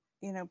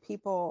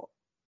 people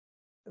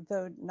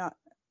vote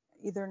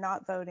either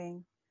not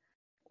voting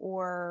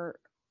or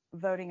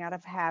voting out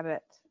of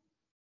habit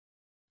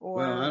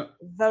or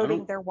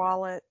voting their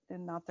wallet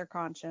and not their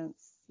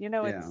conscience.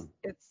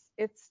 It's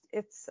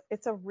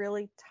a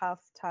really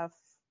tough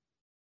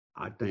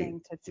I thing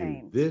think to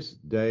change. In this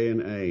day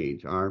and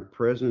age, our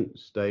present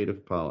state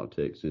of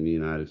politics in the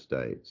United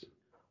States,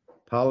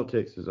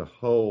 politics as a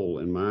whole,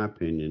 in my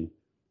opinion,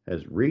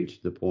 has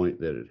reached the point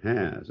that it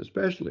has,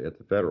 especially at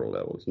the federal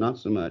level. It's not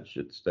so much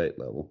at the state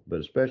level, but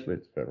especially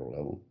at the federal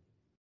level,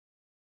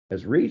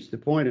 has reached the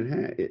point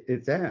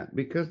it's at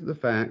because of the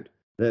fact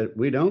that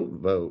we don't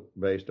vote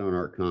based on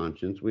our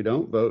conscience. We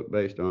don't vote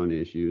based on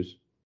issues.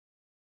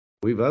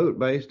 We vote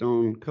based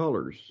on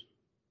colors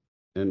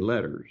and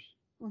letters.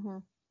 Mm-hmm.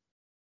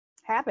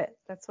 Habit.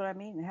 That's what I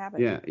mean.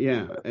 Habit.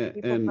 Yeah.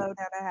 People vote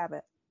out of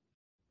habit.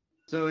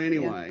 So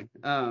anyway,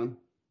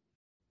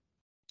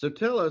 so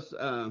tell us,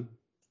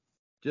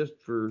 just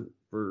for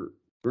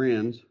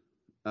grins,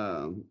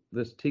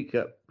 this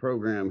teacup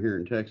program here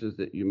in Texas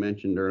that you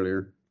mentioned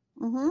earlier.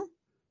 Mm-hmm.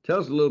 Tell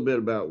us a little bit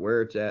about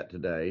where it's at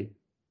today,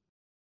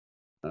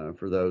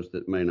 for those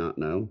that may not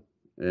know,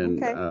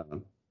 and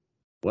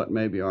what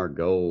maybe our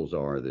goals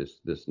are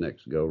this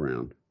next go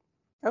round.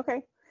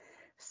 Okay,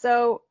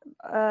 so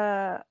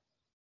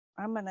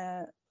I'm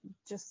gonna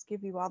just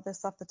give you all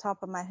this off the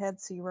top of my head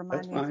so you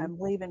remind me if I'm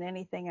leaving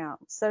anything out.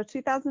 So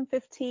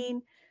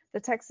 2015, the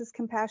Texas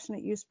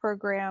Compassionate Use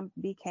Program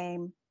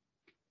became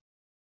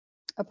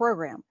a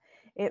program.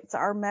 It's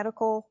our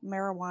medical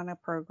marijuana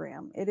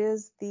program. It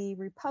is the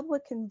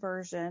Republican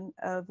version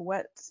of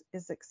what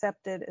is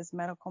accepted as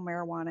medical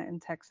marijuana in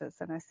Texas.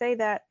 And I say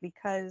that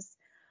because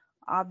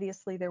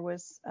obviously there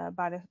was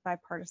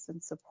bipartisan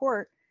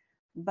support,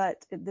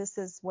 but this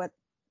is what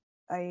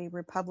a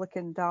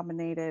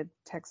Republican-dominated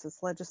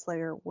Texas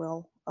legislature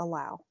will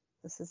allow.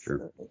 This is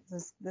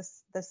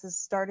this is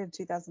started in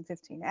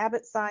 2015.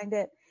 Abbott signed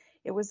it.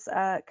 It was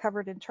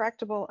covered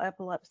intractable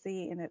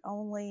epilepsy, and it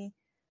only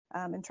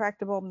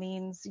intractable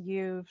means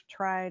you've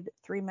tried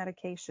 3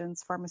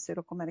 medications,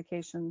 pharmaceutical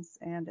medications,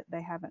 and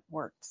they haven't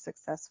worked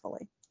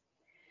successfully.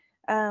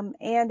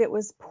 And it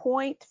was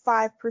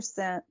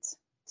 0.5%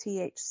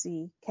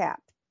 THC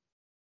capped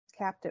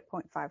at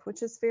 0.5,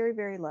 which is very,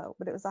 very low,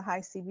 but it was a high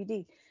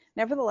CBD.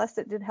 Nevertheless,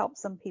 it did help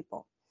some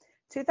people.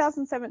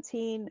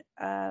 2017,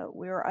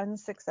 we were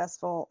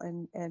unsuccessful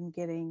in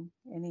getting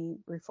any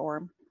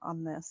reform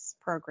on this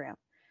program.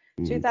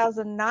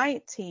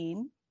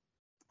 2019,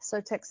 so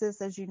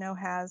Texas, as you know,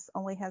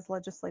 only has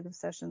legislative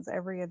sessions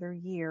every other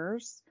year,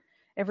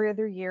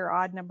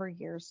 odd number of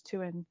years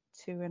to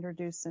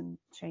introduce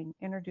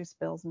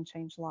bills and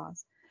change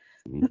laws.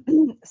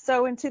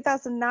 So in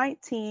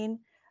 2019,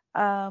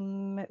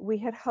 we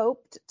had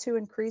hoped to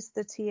increase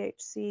the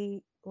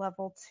THC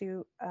level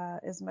to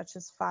as much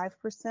as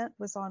 5%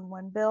 was on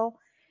one bill.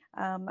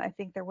 I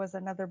think there was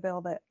another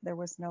bill that there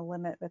was no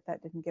limit, but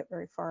that didn't get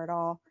very far at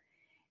all.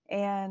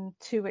 And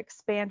to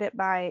expand it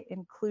by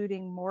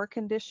including more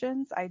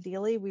conditions,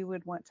 ideally we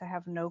would want to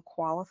have no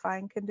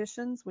qualifying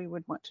conditions. We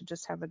would want to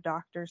just have a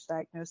doctor's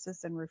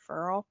diagnosis and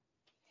referral.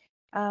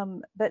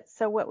 But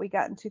so what we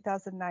got in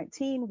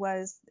 2019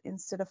 was,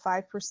 instead of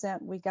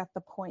 5%, we got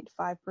the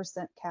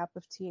 0.5% cap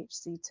of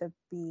THC to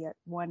be at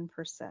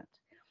 1%,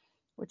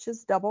 which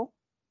is double.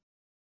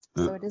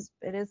 So it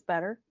is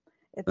better.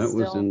 That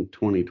was in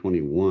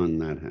 2021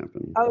 that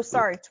happened. Oh,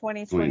 sorry,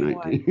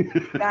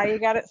 2021. Now you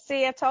got to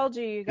see. I told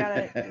you, you got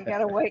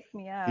to wake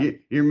me up.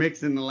 You're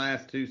mixing the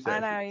last two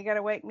sessions. I know, you got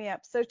to wake me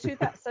up. So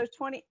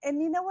 2020,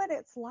 and you know what?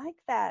 It's like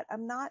that.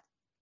 I'm not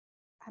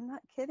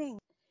kidding.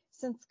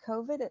 since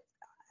COVID,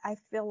 I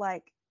feel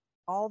like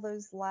all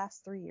those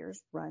last 3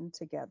 years run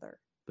together.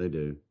 They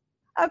do.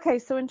 Okay,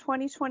 so in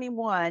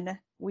 2021,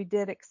 we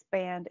did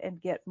expand and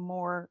get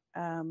more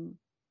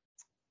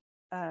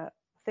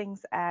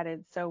things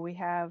added. So we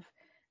have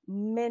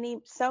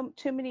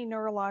too many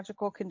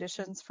neurological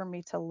conditions for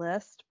me to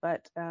list,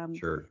 but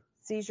Sure.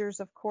 seizures,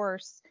 of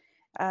course,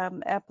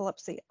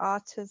 epilepsy,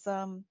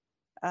 autism,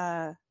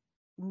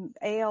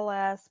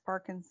 ALS,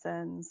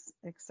 Parkinson's,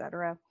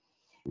 etc.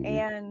 Mm-hmm.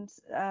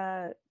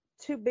 And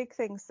two big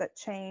things that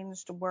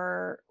changed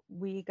were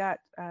we got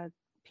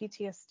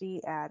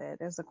PTSD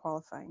added as a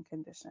qualifying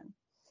condition.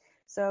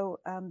 So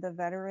the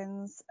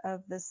veterans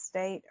of the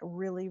state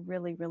really,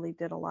 really, really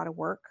did a lot of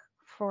work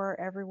for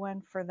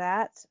everyone for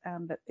that.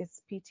 But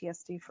it's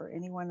PTSD for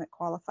anyone that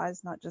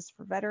qualifies, not just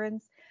for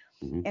veterans.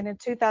 Mm-hmm. And in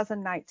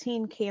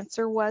 2019,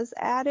 cancer was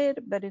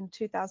added, but in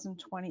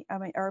 2020,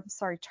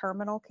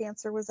 terminal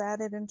cancer was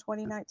added in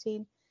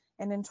 2019.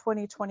 And in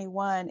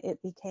 2021,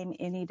 it became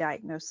any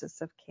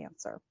diagnosis of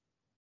cancer.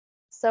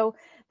 So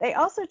they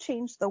also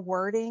changed the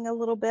wording a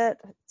little bit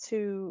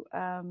to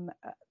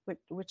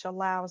which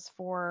allows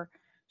for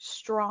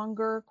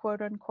stronger,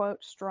 quote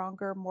unquote,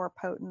 stronger, more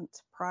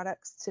potent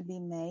products to be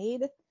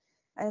made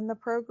in the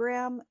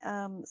program.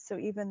 So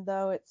even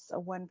though it's a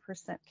 1%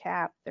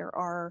 cap, there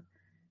are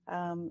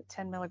 10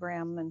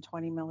 milligram and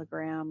 20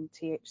 milligram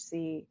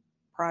THC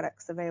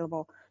products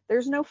available.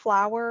 There's no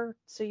flower,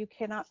 so you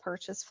cannot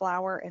purchase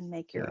flower and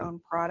make your own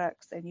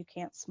products, and you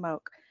can't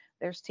smoke.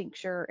 There's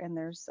tincture and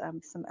there's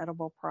some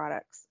edible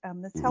products.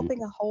 It's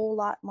helping a whole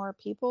lot more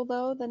people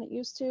though than it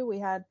used to. We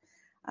had,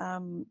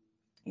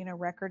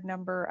 record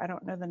number. I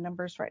don't know the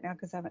numbers right now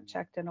because I haven't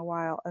checked in a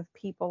while of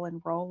people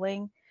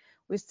enrolling.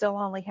 We still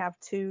only have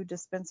 2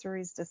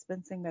 dispensaries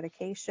dispensing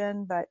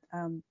medication, but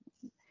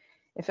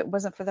if it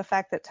wasn't for the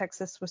fact that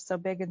Texas was so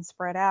big and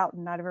spread out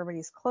and not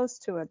everybody's close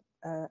to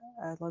a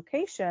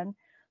location,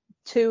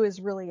 2 is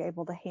really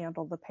able to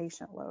handle the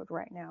patient load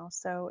right now.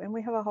 So, and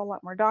we have a whole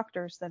lot more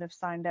doctors that have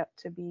signed up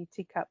to be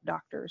teacup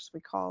doctors,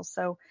 we call.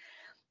 So,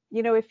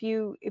 if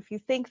you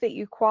think that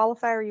you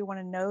qualify or you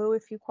want to know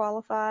if you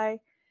qualify,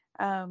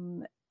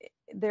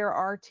 there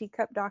are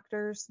teacup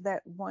doctors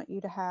that want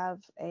you to have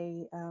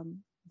a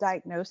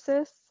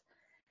diagnosis,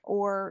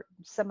 or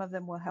some of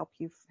them will help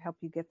you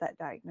get that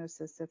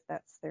diagnosis if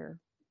that's their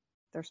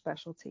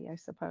specialty, I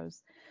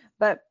suppose.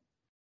 But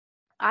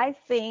I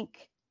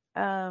think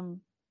a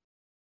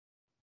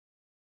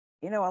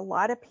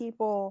lot of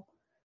people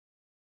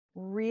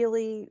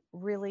really,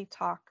 really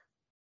talk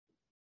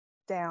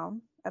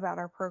down about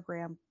our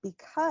program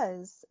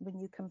because when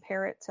you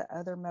compare it to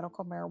other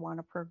medical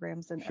marijuana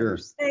programs in other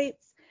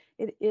states,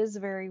 it is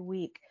very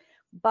weak.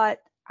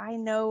 But I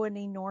know an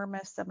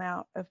enormous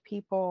amount of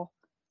people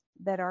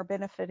that are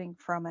benefiting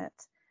from it.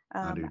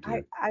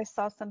 I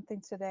saw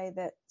something today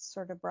that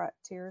sort of brought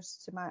tears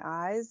to my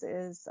eyes.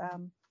 Is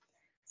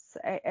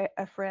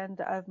a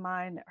friend of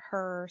mine,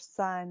 her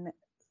son,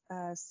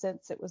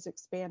 since it was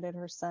expanded,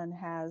 her son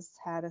has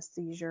had a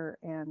seizure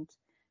and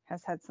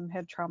has had some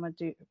head trauma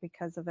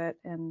because of it,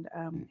 and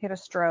hit a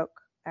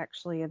stroke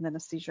actually, and then a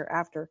seizure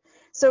after.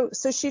 So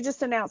she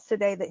just announced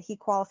today that he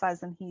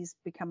qualifies and he's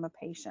become a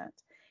patient,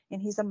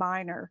 and he's a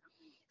minor.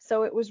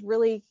 So it was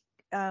really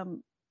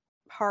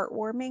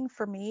heartwarming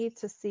for me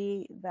to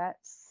see that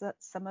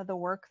some of the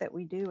work that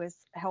we do is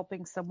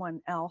helping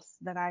someone else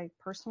that I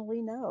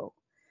personally know.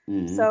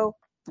 Mm-hmm. So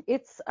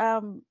it's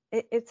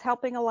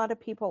helping a lot of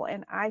people,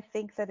 and I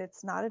think that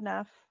it's not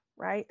enough,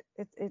 right?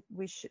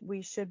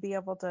 We should be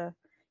able to,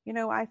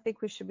 I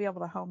think we should be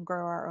able to home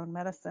grow our own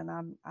medicine.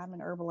 I'm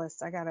an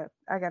herbalist. I got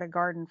a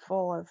garden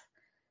full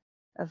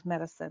of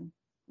medicine,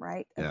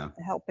 right? Yeah.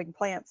 Helping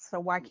plants. So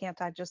why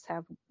can't I just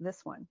have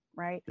this one,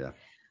 right? Yeah.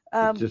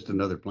 It's just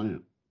another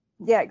plant.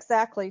 Yeah,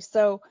 exactly.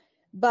 So,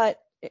 but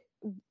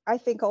I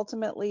think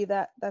ultimately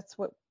that's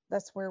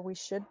where we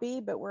should be,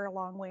 but we're a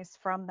long ways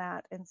from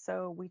that. And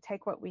so we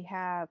take what we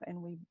have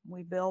and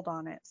we build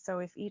on it. So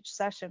if each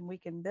session we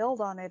can build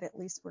on it, at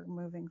least we're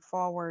moving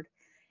forward.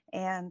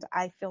 And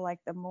I feel like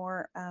the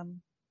more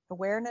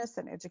awareness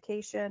and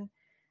education,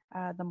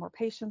 the more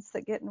patients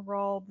that get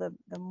enrolled,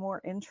 the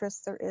more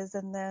interest there is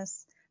in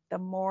this, the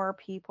more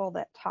people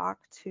that talk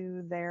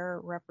to their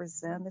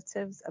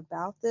representatives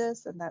about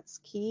this, and that's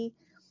key,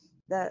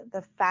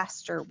 the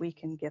faster we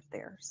can get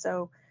there.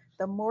 So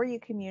the more you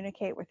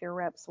communicate with your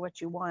reps what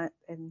you want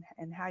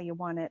and how you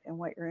want it and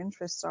what your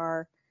interests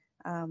are,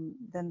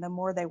 then the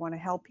more they want to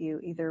help you,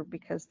 either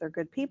because they're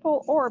good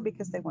people or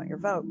because they want your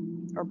vote,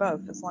 or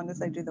both. As long as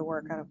they do the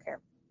work, I don't care.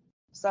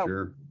 So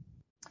sure.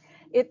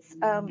 It's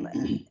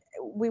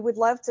we would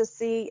love to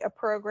see a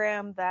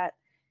program that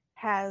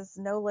has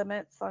no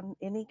limits on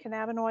any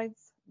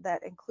cannabinoids,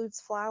 that includes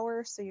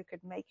flowers so you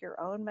could make your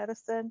own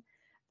medicine,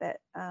 that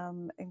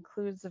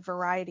includes a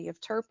variety of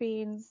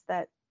terpenes,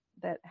 that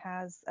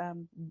has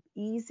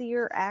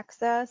easier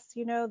access.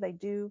 They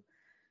do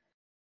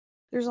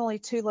there's only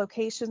 2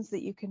 locations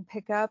that you can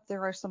pick up.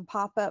 There are some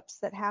pop-ups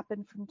that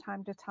happen from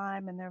time to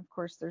time, and then of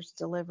course there's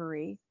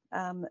delivery.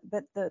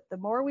 But the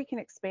more we can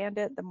expand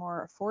it, the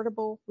more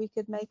affordable we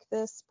could make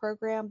this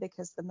program,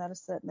 because the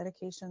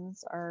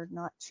medications are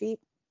not cheap.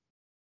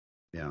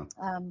 Yeah.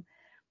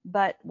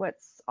 But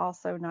what's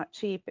also not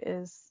cheap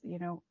is,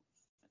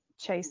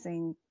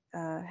 chasing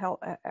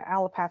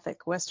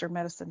allopathic Western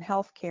medicine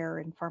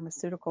healthcare and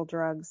pharmaceutical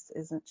drugs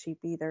isn't cheap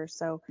either.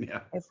 So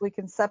Yeah. if we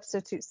can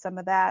substitute some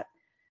of that,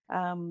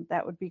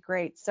 that would be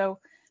great. So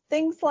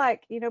things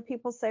like,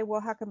 people say,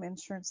 well, how come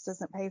insurance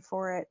doesn't pay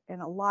for it?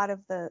 And a lot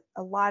of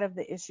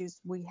the issues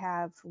we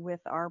have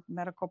with our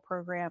medical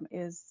program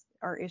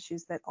are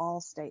issues that all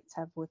states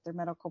have with their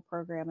medical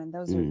program, and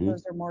those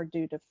are more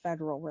due to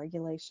federal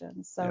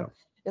regulations. So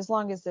as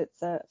long as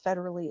it's a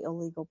federally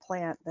illegal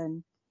plant,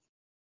 then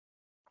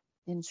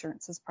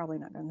insurance is probably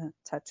not going to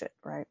touch it,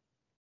 right?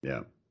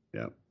 Yeah.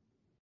 Yeah.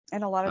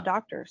 And a lot of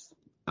doctors.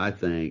 I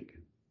think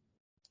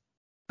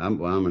I'm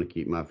going to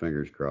keep my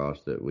fingers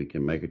crossed that we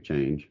can make a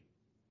change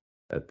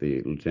at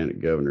the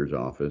Lieutenant Governor's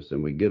office,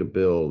 and we get a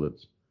bill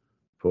that's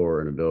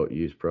for an adult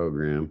use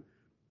program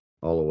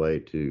all the way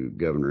to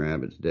Governor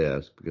Abbott's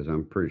desk, because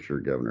I'm pretty sure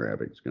Governor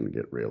Abbott's going to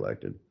get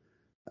reelected.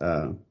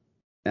 And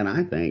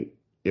I think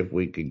if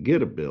we could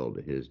get a bill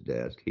to his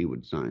desk, he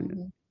would sign it.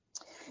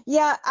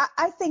 Yeah,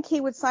 I think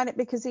he would sign it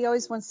because he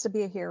always wants to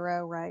be a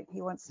hero, right?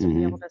 He wants to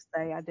be able to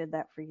say, I did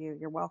that for you.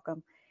 You're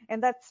welcome.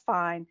 And that's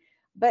fine.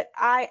 But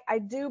I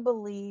do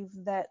believe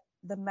that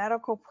the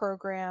medical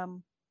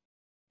program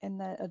and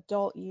the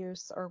adult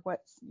use, or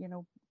what's,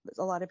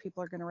 a lot of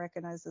people are going to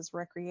recognize as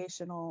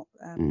recreational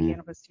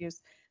cannabis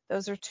use,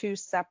 those are 2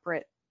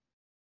 separate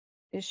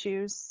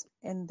issues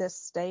in this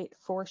state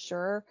for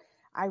sure.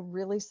 I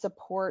really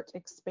support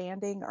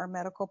expanding our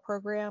medical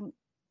program,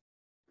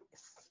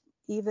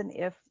 even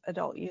if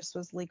adult use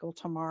was legal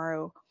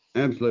tomorrow.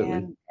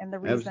 Absolutely. And the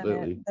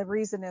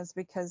reason is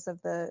because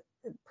of the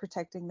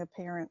protecting the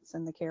parents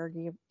and the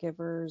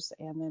caregivers,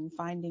 and then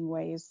finding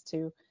ways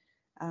to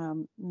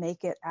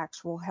make it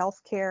actual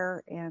health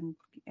care, and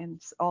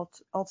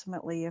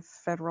ultimately, if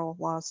federal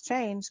laws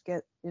change,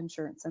 get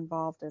insurance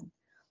involved and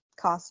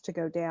costs to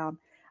go down.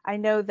 I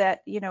know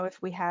that,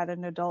 if we had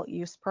an adult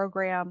use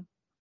program,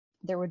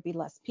 there would be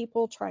less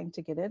people trying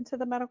to get into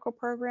the medical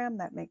program.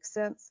 That makes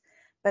sense.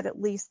 But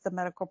at least the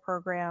medical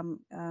program,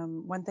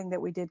 one thing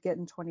that we did get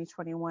in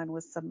 2021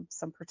 was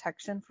some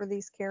protection for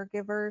these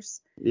caregivers.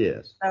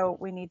 Yes. So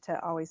we need to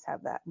always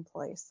have that in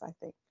place, I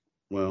think.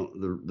 Well,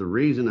 the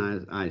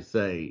reason I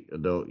say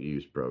adult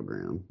use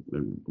program,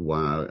 and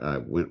why I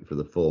went for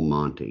the full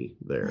Monty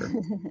there.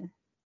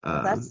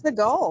 Well, that's the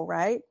goal,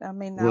 right? I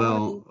mean, I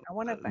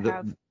want to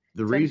have.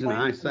 The reason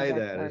I say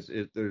that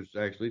is there's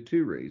actually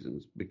 2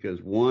 reasons.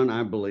 Because one,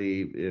 I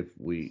believe if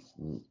we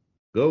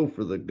go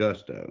for the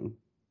gusto,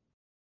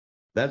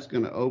 that's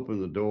going to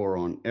open the door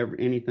on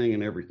anything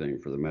and everything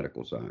for the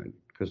medical side,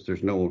 because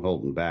there's no one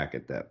holding back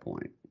at that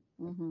point.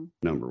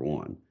 Number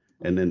one.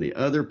 And then the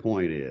other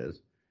point is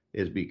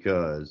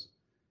because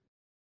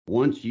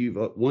once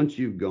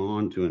you've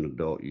gone to an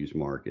adult use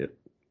market,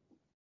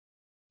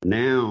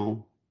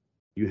 now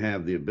you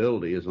have the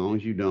ability, as long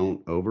as you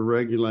don't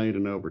overregulate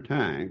and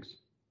overtax,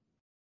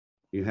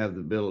 you have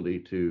the ability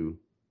to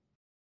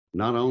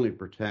not only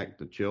protect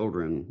the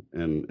children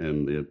and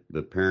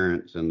the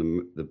parents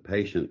and the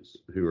patients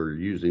who are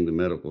using the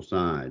medical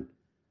side,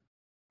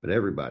 but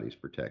everybody's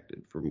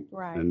protected from,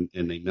 right. and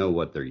they know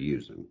what they're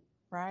using.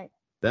 Right.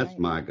 That's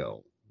my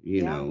goal.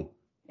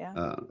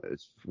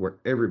 It's where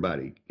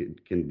everybody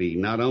can be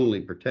not only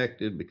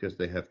protected because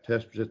they have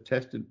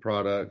tested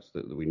products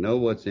that we know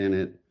what's in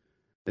it,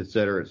 et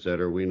cetera, et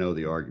cetera. We know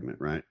the argument,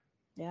 right?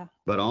 Yeah.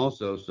 But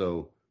also,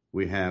 so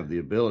we have the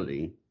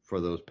ability for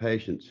those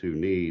patients who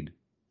need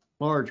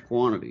large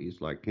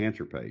quantities, like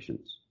cancer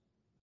patients,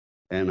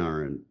 and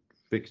are in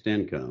fixed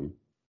income,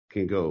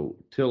 can go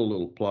till a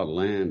little plot of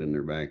land in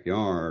their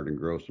backyard and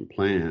grow some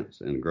plants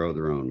and grow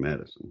their own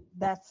medicine.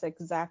 That's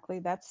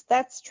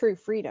true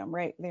freedom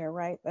right there,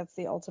 right? That's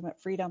the ultimate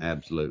freedom.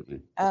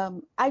 Absolutely.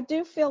 I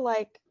do feel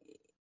like,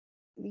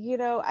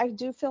 I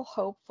do feel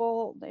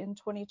hopeful in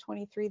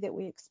 2023 that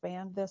we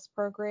expand this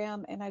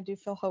program, and I do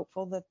feel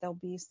hopeful that there'll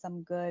be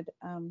some good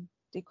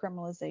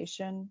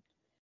decriminalization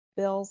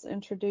bills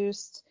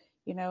introduced,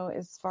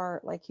 as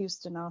far like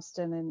Houston,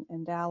 Austin,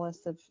 and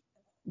Dallas, of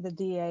the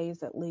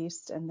DAs at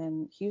least, and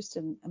then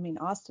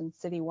Austin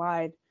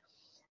citywide,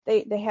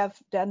 they have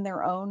done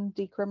their own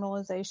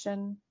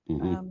decriminalization,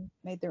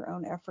 made their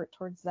own effort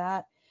towards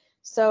that.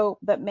 So,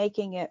 but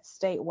making it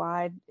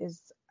statewide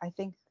is, I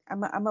think,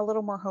 I'm a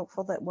little more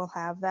hopeful that we'll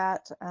have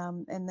that,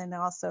 and then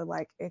also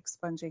like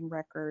expunging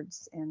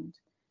records and,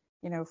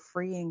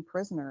 freeing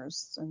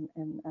prisoners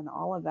and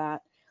all of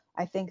that.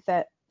 I think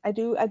that I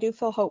do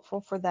feel hopeful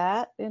for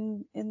that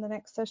in the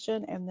next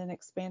session, and then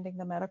expanding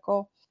the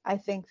medical. I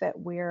think that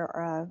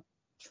we're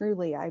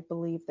truly, I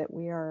believe that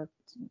we are,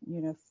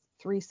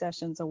 3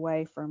 sessions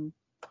away from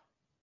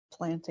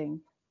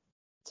planting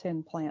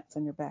 10 plants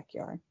in your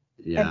backyard.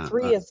 Yeah, and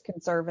 3 is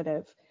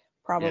conservative,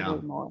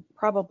 probably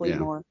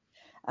more.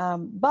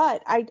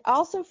 But I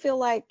also feel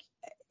like,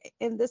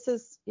 and this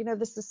is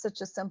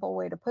such a simple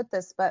way to put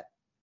this, but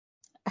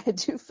I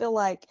do feel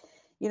like,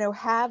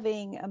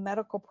 having a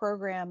medical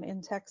program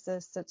in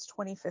Texas since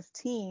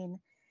 2015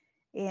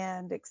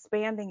 and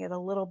expanding it a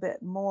little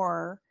bit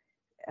more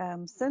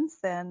since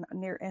then,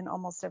 in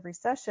almost every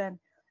session,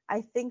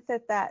 I think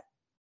that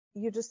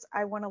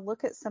I want to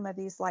look at some of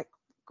these like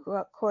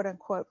quote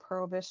unquote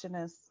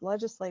prohibitionist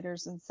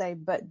legislators and say,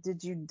 but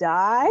did you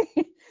die?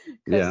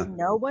 Because Yeah.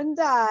 no one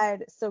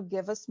died, so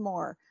give us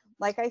more.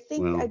 Like I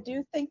Well,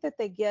 do think that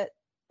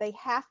they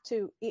have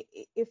to,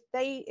 if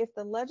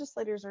the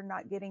legislators are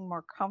not getting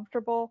more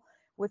comfortable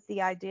with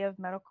the idea of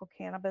medical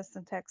cannabis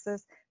in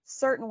Texas,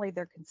 certainly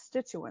their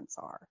constituents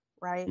are,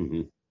 right?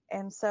 hmm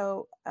And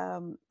so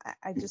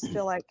I just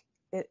feel like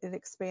it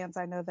expands.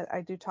 I know that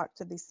I do talk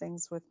to these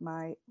things with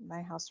my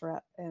House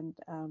rep, and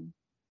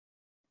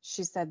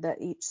she said that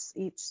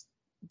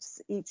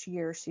each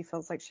year she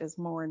feels like she has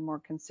more and more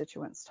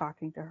constituents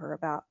talking to her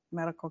about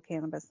medical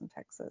cannabis in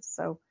Texas.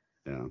 So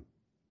yeah.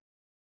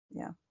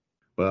 yeah.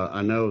 Well,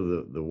 I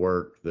know the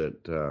work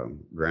that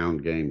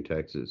Ground Game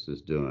Texas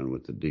is doing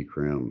with the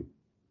decrim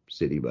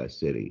city by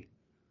city.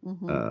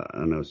 Hmm.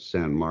 I know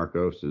San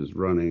Marcos is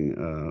running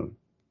a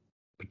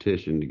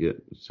petition to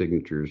get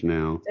signatures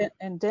now.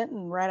 And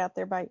Denton, right out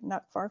there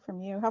not far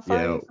from you. How far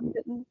are Yeah, you from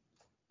Denton?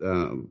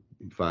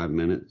 5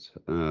 minutes.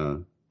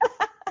 So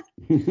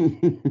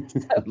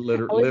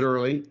I was,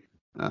 Literally.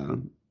 Uh,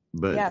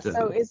 yeah. but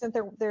So isn't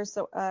there's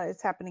so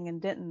it's happening in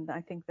Denton,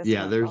 I think this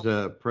yeah, month. there's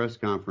a press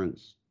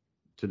conference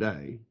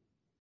today.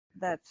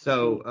 That's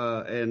So, sweet.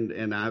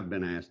 and I've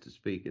been asked to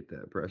speak at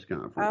that press Oh,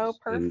 conference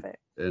perfect.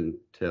 and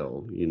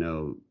tell,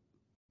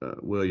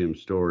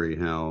 William's story,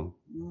 how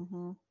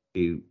Mhm.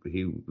 he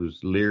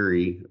was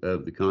leery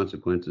of the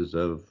consequences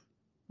of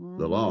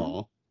the Mhm.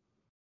 law,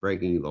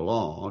 breaking the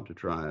law to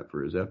try it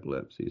for his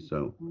epilepsy.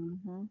 So,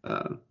 Mhm.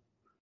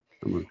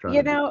 I'm going to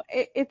try to.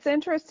 It's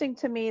interesting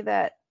to me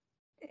that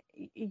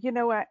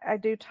I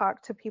do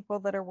talk to people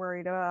that are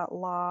worried about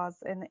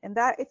laws, and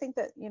that I think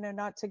that,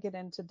 not to get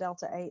into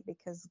Delta 8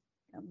 because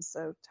I'm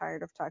so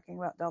tired of talking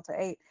about Delta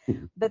 8,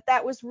 but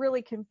that was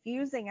really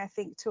confusing, I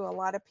think, to a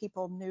lot of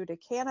people new to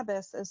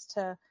cannabis as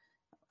to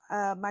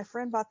my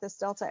friend bought this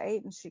Delta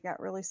 8 and she got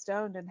really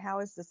stoned, and how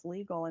is this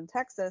legal in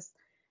Texas?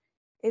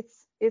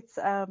 It's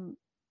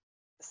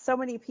so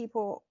many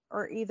people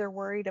are either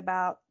worried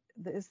about,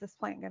 is this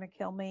plant going to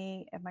kill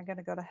me? Am I going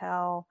to go to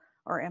hell?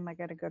 Or am I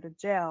going to go to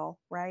jail?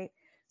 Right.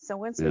 So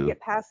once we Yeah. get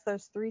past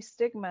those three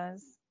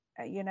stigmas,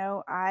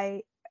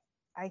 I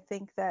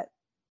think that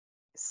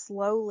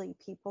slowly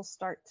people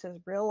start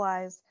to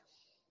realize,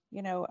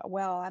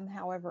 well, I'm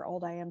however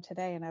old I am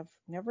today, and I've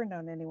never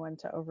known anyone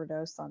to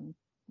overdose on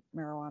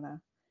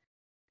marijuana.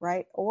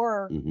 Right.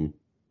 Or hmm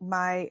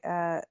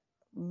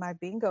my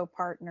bingo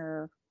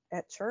partner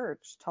at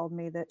church told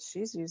me that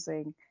she's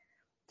using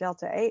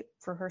Delta 8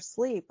 for her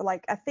sleep.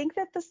 Like, I think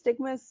that the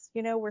stigmas,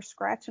 we're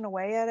scratching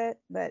away at it,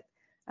 but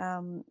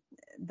um,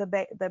 the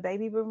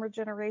baby boomer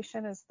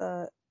generation is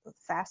the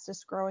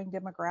fastest growing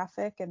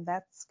demographic, and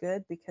that's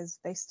good because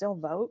they still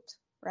vote,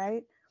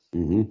 right?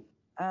 hmm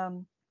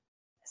Um,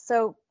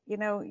 so,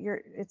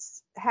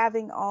 it's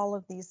having all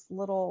of these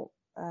little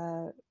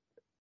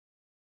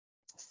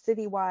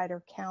citywide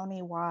or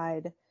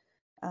countywide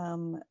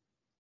um,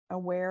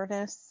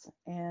 awareness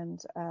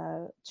and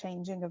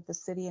changing of the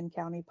city and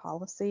county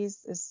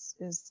policies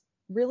is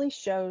really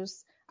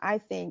shows. I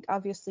think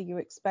obviously you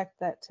expect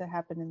that to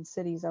happen in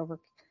cities over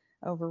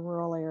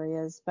rural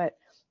areas, but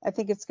I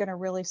think it's going to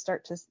really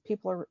start to,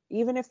 people are,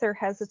 even if they're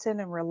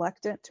hesitant and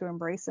reluctant to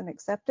embrace and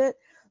accept it,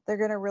 they're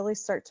going to really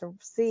start to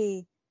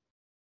see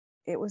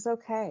it was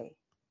okay.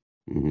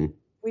 hmm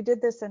We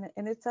did this, and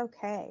it's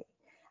okay.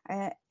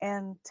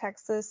 And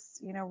Texas,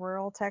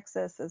 rural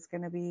Texas is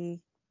going to be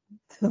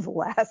the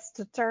last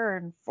to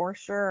turn for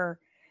sure.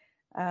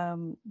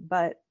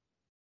 But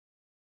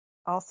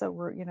also,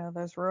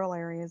 those rural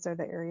areas are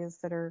the areas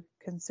that are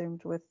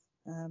consumed with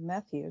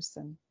meth use,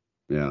 and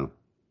Yeah.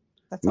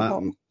 that's a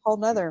My whole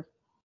nother.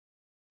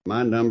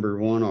 my number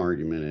one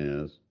argument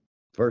is,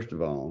 first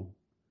of all,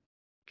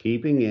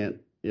 keeping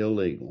it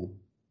illegal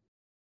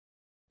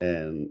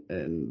and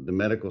the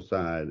medical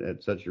side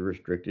at such a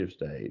restrictive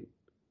state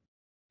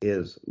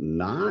is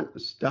not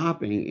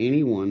stopping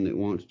anyone that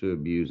wants to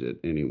abuse it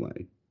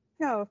anyway,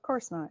 No, of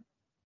course not.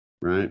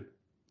 right?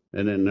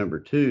 And then number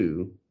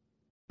two,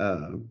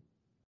 uh,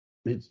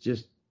 it's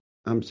just,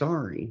 I'm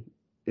sorry,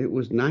 it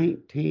was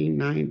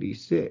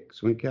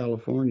 1996 when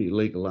California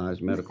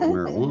legalized medical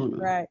marijuana.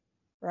 Right,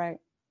 right.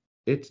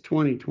 It's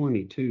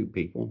 2022,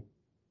 people.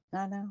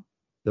 I know.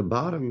 The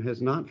bottom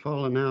has not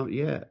fallen out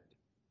yet.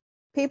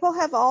 People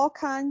have all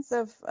kinds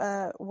of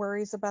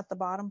worries about the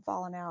bottom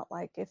falling out.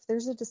 Like if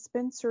there's a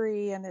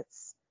dispensary and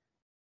it's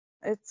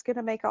going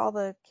to make all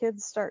the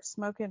kids start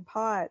smoking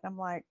pot. I'm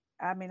like,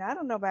 I mean, I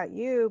don't know about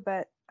you,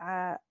 but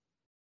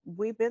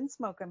we've been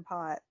smoking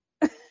pot.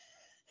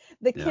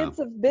 The Yeah. kids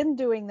have been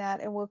doing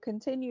that and will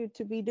continue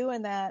to be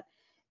doing that.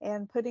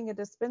 and putting a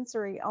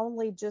dispensary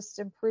only just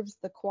improves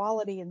the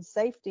quality and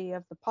safety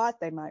of the pot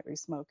they might be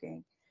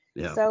smoking.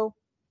 Yeah. So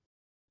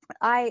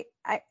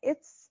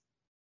it's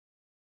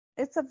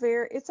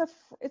a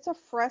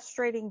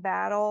frustrating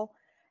battle,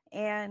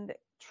 and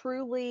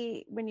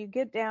truly when you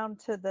get down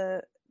to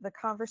the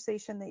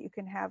conversation that you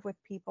can have with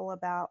people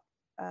about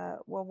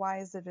well, why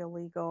is it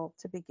illegal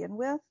to begin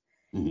with?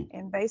 Mm-hmm.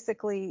 And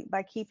basically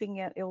by keeping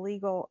it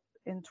illegal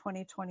in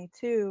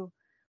 2022,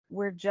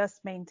 we're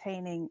just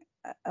maintaining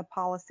a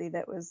policy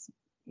that was,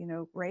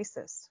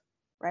 racist,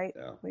 right?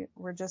 Yeah.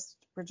 We're just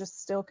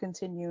still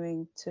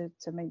continuing to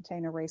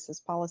maintain a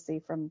racist policy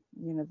from,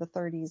 the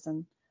 30s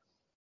and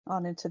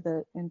on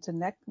into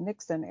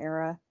Nixon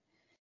era.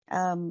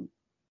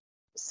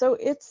 So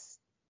it's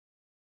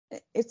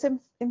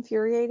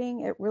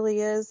infuriating. It really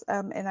is.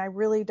 And I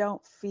really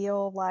don't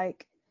feel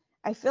like,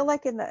 at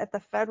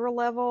the federal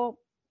level,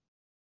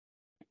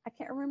 I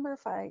can't remember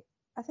if I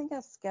think I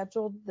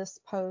scheduled this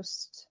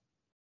post.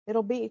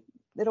 It'll be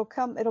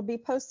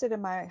posted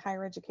in my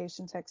Higher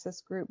Education Texas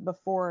group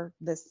before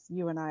this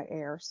you and I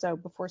air. So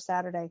before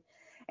Saturday.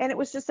 And it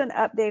was just an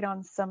update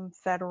on some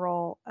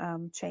federal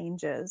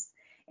changes.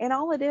 And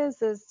all it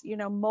is,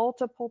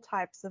 multiple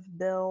types of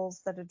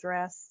bills that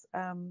address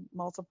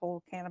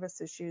multiple cannabis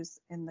issues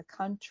in the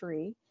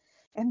country.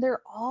 And they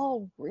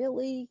all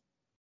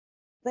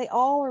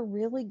are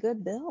really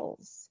good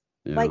bills.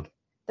 Yeah. Like,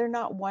 they're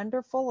not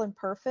wonderful and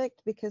perfect,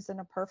 because in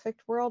a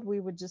perfect world, we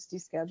would just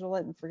deschedule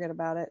it and forget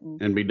about it.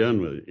 And be done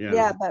with it. Yeah.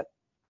 Yeah,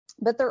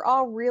 but they're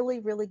all really,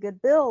 really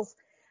good bills.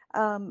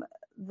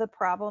 The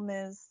problem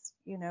is,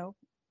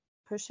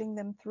 pushing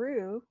them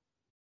through.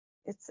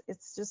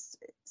 It's just,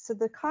 so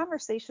the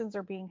conversations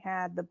are being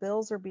had, the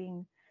bills are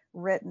being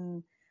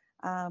written.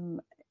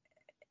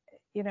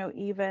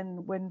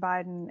 Even when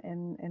Biden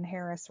and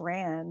Harris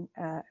ran,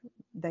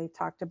 they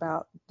talked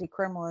about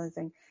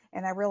decriminalizing,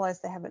 and I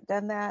realized they haven't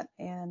done that,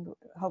 and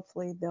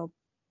hopefully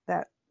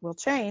that will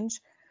change.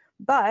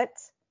 But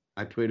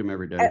I tweet them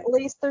every day. At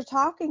least they're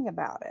talking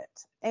about it.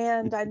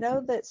 And I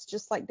know that's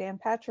just like Dan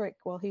Patrick.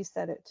 Well, he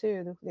said it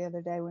too the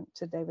other day. Went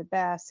to David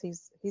Bass.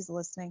 He's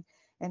listening,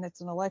 and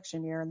it's an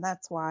election year, and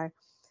that's why,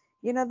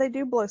 they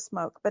do blow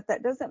smoke. But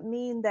that doesn't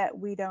mean that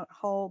we don't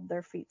hold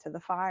their feet to the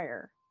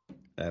fire.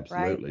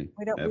 Absolutely. Right?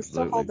 We don't. Absolutely. We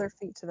still hold their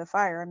feet to the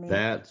fire. I mean,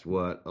 that's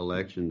what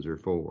elections are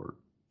for.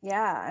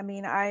 Yeah. I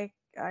mean, I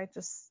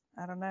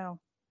don't know.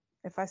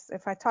 If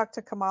I talked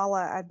to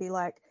Kamala, I'd be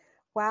like,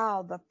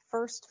 wow, the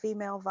first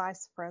female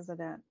vice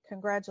president.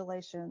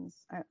 Congratulations.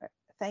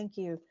 Thank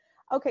you.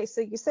 Okay,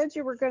 so you said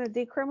you were going to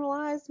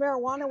decriminalize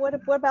marijuana. What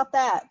about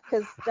that?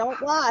 Because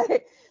don't lie.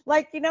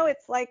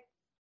 It's like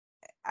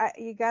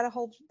you got to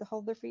hold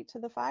their feet to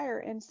the fire.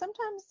 And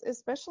sometimes,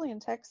 especially in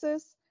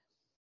Texas,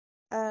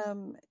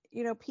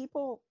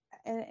 people,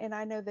 and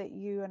I know that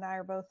you and I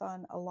are both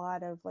on a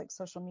lot of like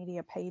social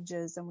media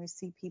pages, and we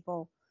see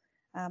people.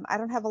 I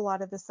don't have a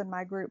lot of this in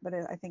my group, but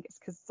I think it's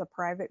because it's a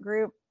private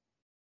group.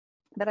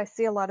 But I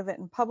see a lot of it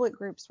in public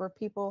groups where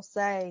people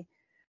say,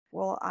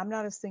 well, I'm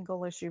not a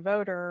single issue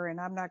voter, and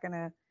I'm not going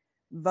to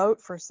vote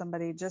for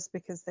somebody just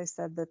because they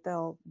said that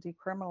they'll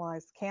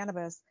decriminalize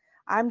cannabis.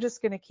 I'm just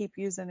going to keep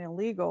using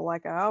illegal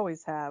like I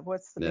always have.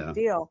 What's the big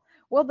deal?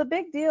 Well, the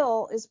big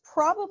deal is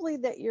probably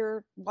that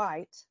you're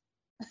white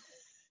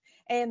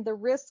and the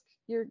risk,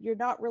 you're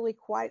not really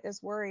quite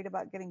as worried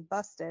about getting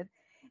busted,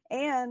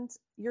 and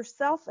you're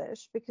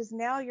selfish because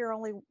now you're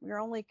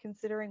only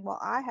considering, well,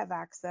 I have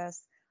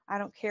access. I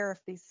don't care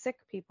if these sick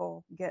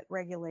people get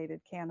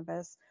regulated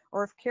cannabis,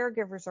 or if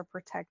caregivers are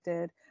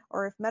protected,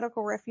 or if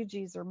medical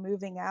refugees are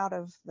moving out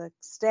of the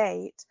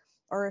state,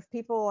 or if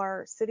people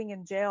are sitting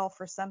in jail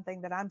for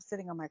something that I'm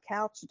sitting on my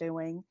couch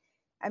doing.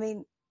 I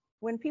mean,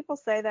 when people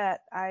say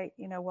that,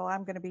 well,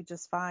 I'm going to be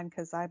just fine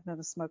because I'm going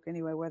to smoke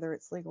anyway, whether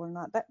it's legal or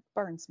not, that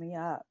burns me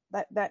up.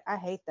 That I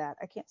hate that.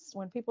 I can't,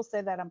 when people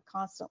say that, I'm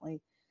constantly,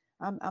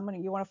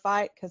 you want to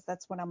fight? Because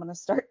that's when I'm going to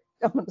start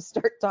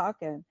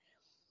talking.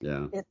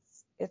 Yeah.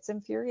 It's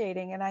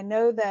infuriating. And I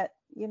know that,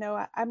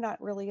 I'm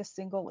not really a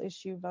single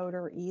issue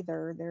voter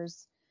either.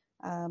 There's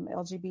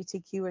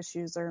LGBTQ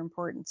issues are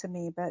important to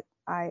me, but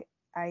I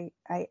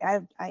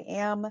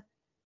am,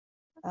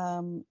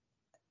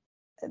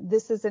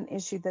 this is an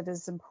issue that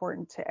is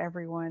important to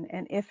everyone.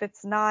 And if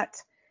it's not,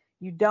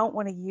 you don't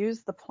want to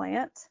use the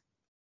plant,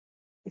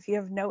 if you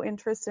have no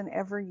interest in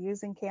ever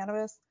using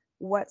cannabis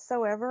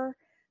whatsoever,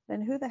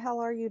 then who the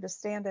hell are you to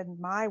stand in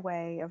my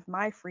way of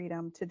my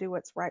freedom to do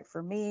what's right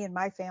for me and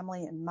my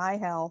family and my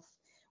health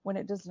when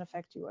it doesn't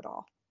affect you at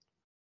all?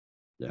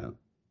 Yeah.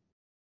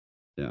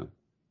 Yeah.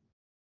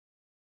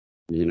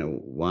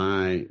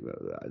 Why,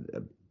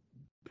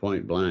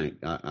 point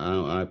blank,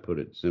 I put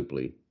it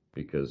simply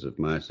because of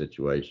my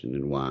situation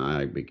and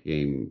why I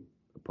became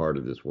a part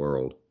of this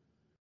world.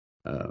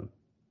 No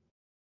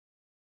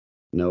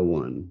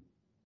one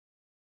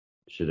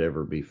should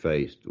ever be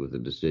faced with a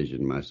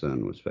decision my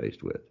son was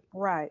faced with.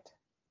 Right.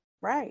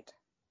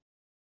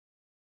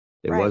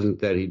 It wasn't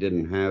that he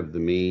didn't have the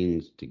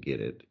means to get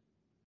it.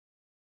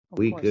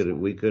 We could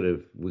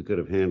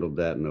have handled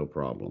that no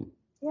problem.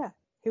 Yeah.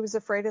 He was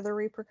afraid of the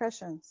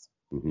repercussions.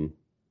 Hmm.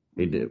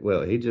 He did.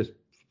 Well, he just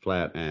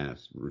flat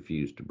ass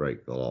refused to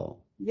break the law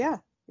Yeah,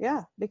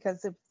 yeah,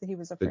 because if he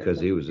was afraid of because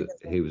the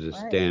he was a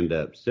right,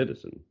 stand-up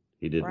citizen.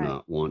 He did right.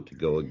 not want to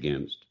go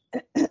against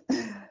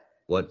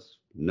what's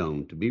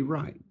known to be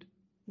right.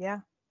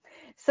 Yeah.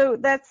 So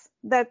that's,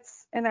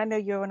 and I know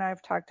you and I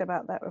have talked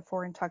about that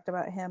before and talked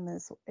about him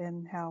as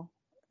and how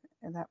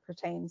and that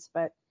pertains,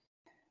 but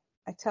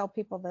I tell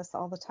people this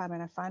all the time,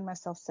 and I find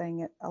myself saying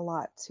it a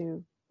lot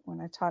too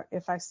when I talk.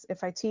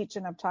 If I teach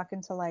and I'm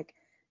talking to like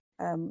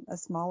a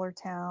smaller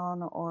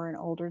town or an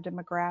older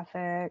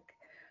demographic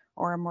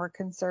or a more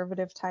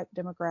conservative type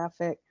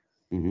demographic,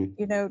 Hmm.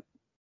 you know,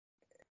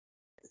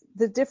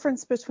 the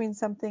difference between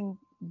something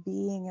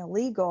being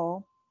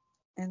illegal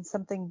and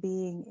something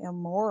being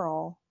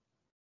immoral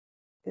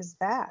is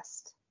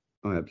vast.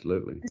 Oh,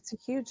 absolutely. It's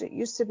huge. It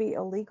used to be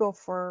illegal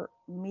for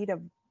me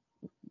to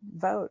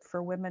vote,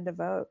 for women to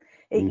vote.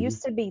 It Hmm.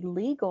 used to be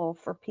legal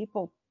for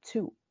people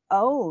to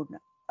own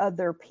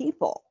other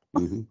people.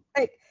 Hmm.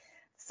 Like,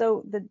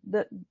 so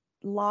the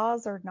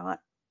laws are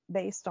not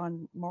based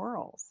on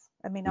morals.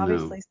 I mean, No,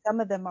 obviously some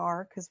of them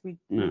are because the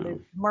no.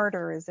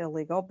 murder is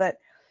illegal, but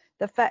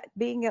the fact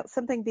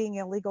something being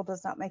illegal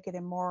does not make it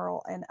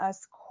immoral. And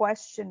us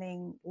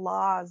questioning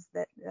laws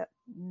that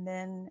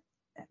men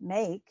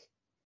make,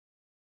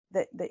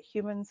 that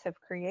humans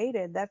have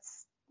created,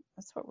 that's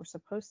what we're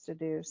supposed to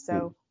do. Well,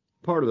 So,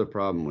 part of the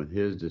problem with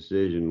his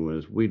decision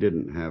was we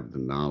didn't have the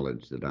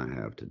knowledge that I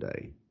have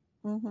today.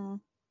 mhm,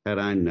 Had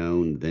I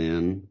known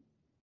then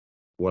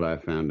what I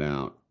found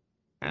out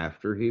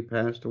after he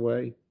passed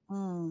away,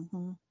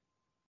 mhm,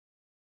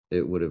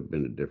 it would have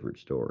been a different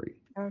story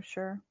oh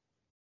sure,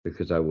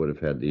 because I would have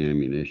had the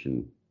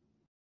ammunition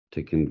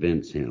to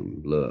convince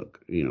him,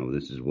 look,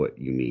 this is what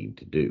you need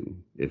to do.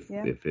 If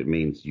yeah, if it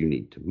means you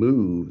need to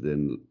move,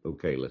 then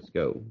okay, let's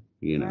go.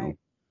 right,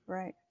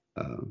 right,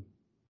 Uh,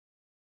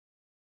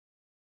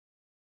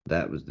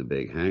 that was the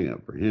big hang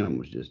up for him,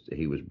 was just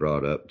he was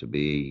brought up to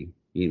be,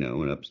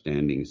 an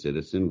upstanding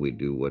citizen. We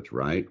do what's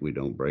right. We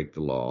don't break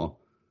the law.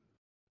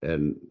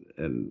 And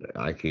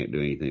I can't do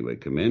anything but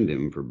commend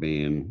him for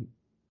being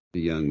the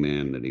young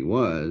man that he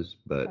was,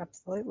 but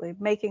absolutely,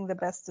 making the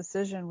best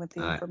decision with the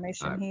I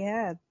information I he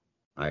had.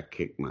 I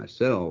kick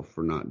myself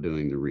for not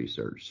doing the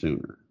research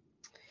sooner.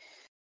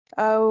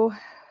 Oh,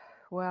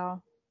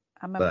 well,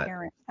 I'm a But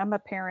parent. I'm a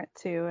parent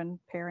too, and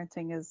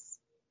parenting is,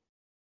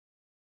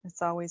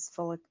 it's always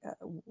full of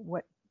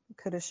what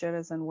coulda,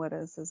 shouldas, and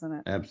wouldas, isn't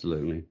it?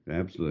 absolutely,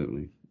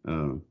 absolutely.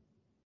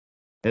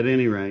 At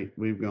any rate,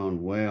 we've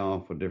gone way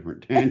off a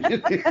different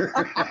tangent here.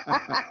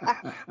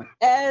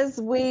 As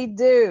we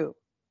do.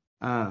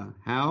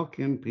 How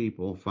can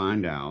people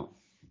find out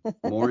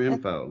more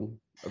info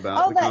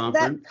about Oh, the that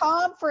conference?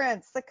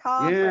 conference, the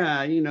conference.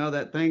 Yeah,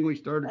 that thing we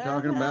started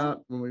talking Uh-huh.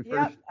 about when we Yep.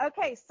 first.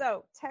 Okay,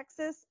 so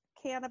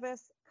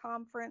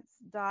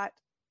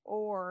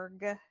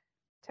TexasCannabisConference.org,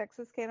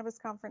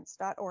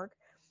 TexasCannabisConference.org.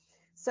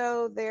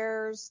 So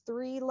there's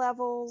 3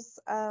 levels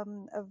of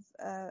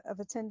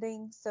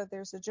attending. So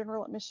there's a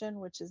general admission,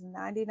 which is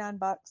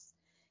 $99,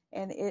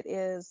 and it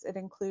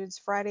includes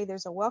Friday.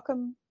 There's a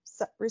welcome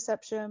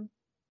reception,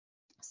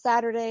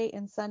 Saturday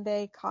and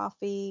Sunday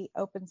coffee,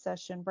 open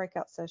session,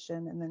 breakout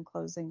session, and then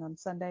closing on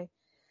Sunday.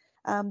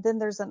 Then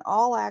there's an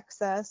all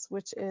access,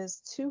 which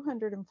is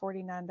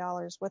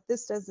 $249. What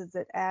this does is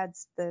it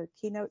adds the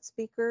keynote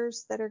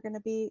speakers that are going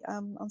to be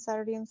on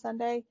Saturday and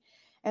Sunday.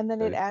 And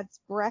then it Okay. adds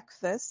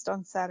breakfast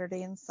on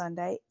Saturday and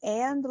Sunday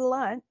and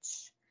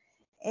lunch.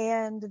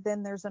 And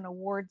then there's an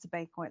awards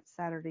banquet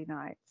Saturday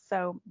night.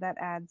 So that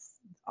adds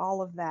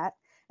all of that.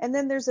 And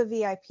then there's a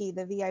VIP.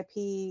 The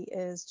VIP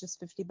is just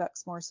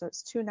 $50 more, so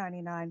it's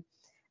 $299.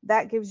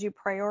 That gives you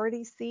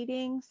priority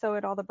seating. So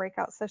at all the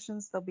breakout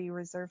sessions, there'll be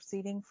reserved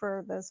seating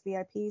for those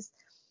VIPs.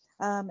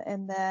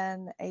 And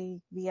then a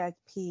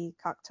VIP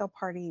cocktail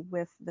party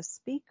with the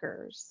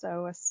speakers.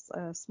 So a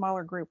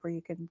smaller group where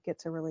you can get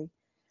to really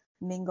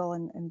mingle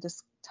and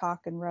just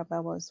talk and rub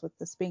elbows with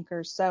the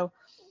speakers. So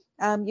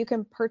you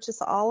can purchase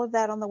all of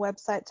that on the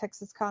website,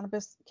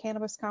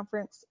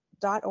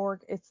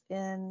 TexasCannabisConference.org. It's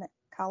in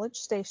College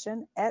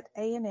Station at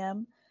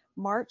A&M,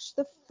 March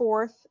the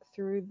 4th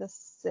through the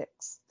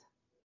 6th.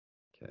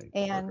 Okay.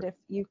 And Perfect.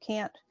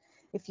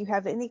 if you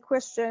have any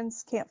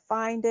questions, can't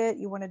find it,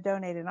 you want to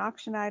donate an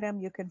auction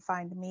item, you can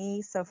find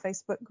me. So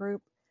Facebook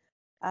group,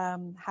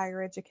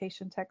 Higher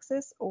Education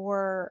Texas,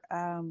 or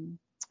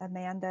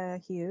Amanda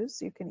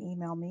Hughes. You can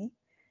email me,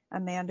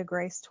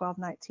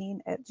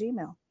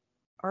 amandagrace1219@gmail,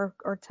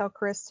 or tell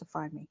Chris to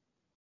find me.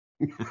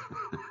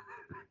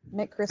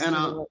 Make Chris And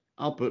do the work.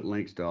 I'll put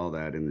links to all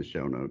that in the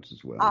show notes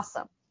as well.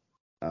 Awesome.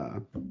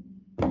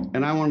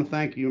 And I want to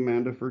thank you,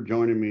 Amanda, for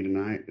joining me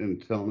tonight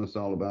and telling us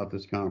all about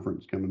this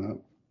conference coming up.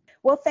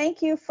 Well,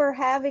 thank you for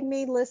having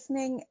me,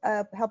 listening,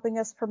 helping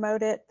us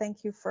promote it.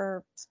 Thank you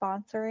for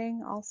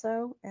sponsoring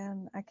also,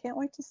 and I can't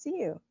wait to see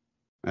you.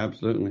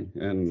 Absolutely.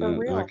 And For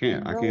real, I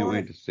can't in real wait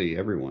life. to see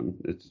everyone.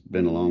 It's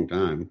been a long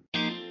time.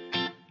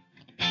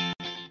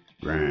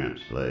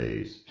 Gramps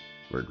Place.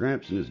 where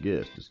Gramps and his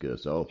guests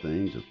discuss all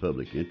things of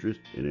public interest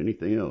and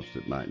anything else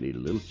that might need a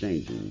little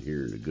changing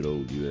here in the good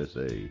old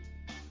USA.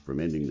 From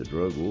ending the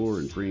drug war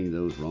and freeing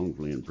those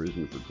wrongfully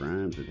imprisoned for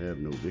crimes that have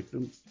no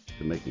victim,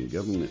 to making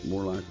government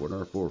more like what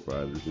our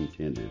forefathers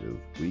intended of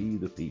we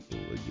the people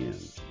again.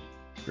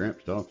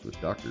 Gramps talks with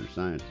doctors,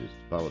 scientists,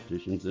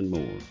 politicians, and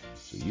more,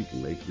 so you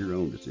can make your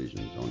own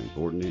decisions on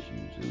important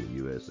issues in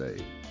the USA.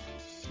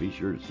 Be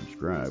sure to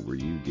subscribe where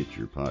you get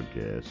your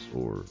podcasts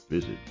or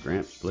visit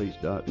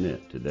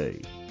GrampsPlace.net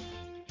today.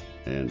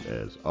 And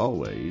as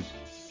always,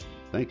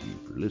 thank you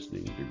for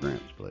listening to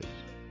Gramps Place.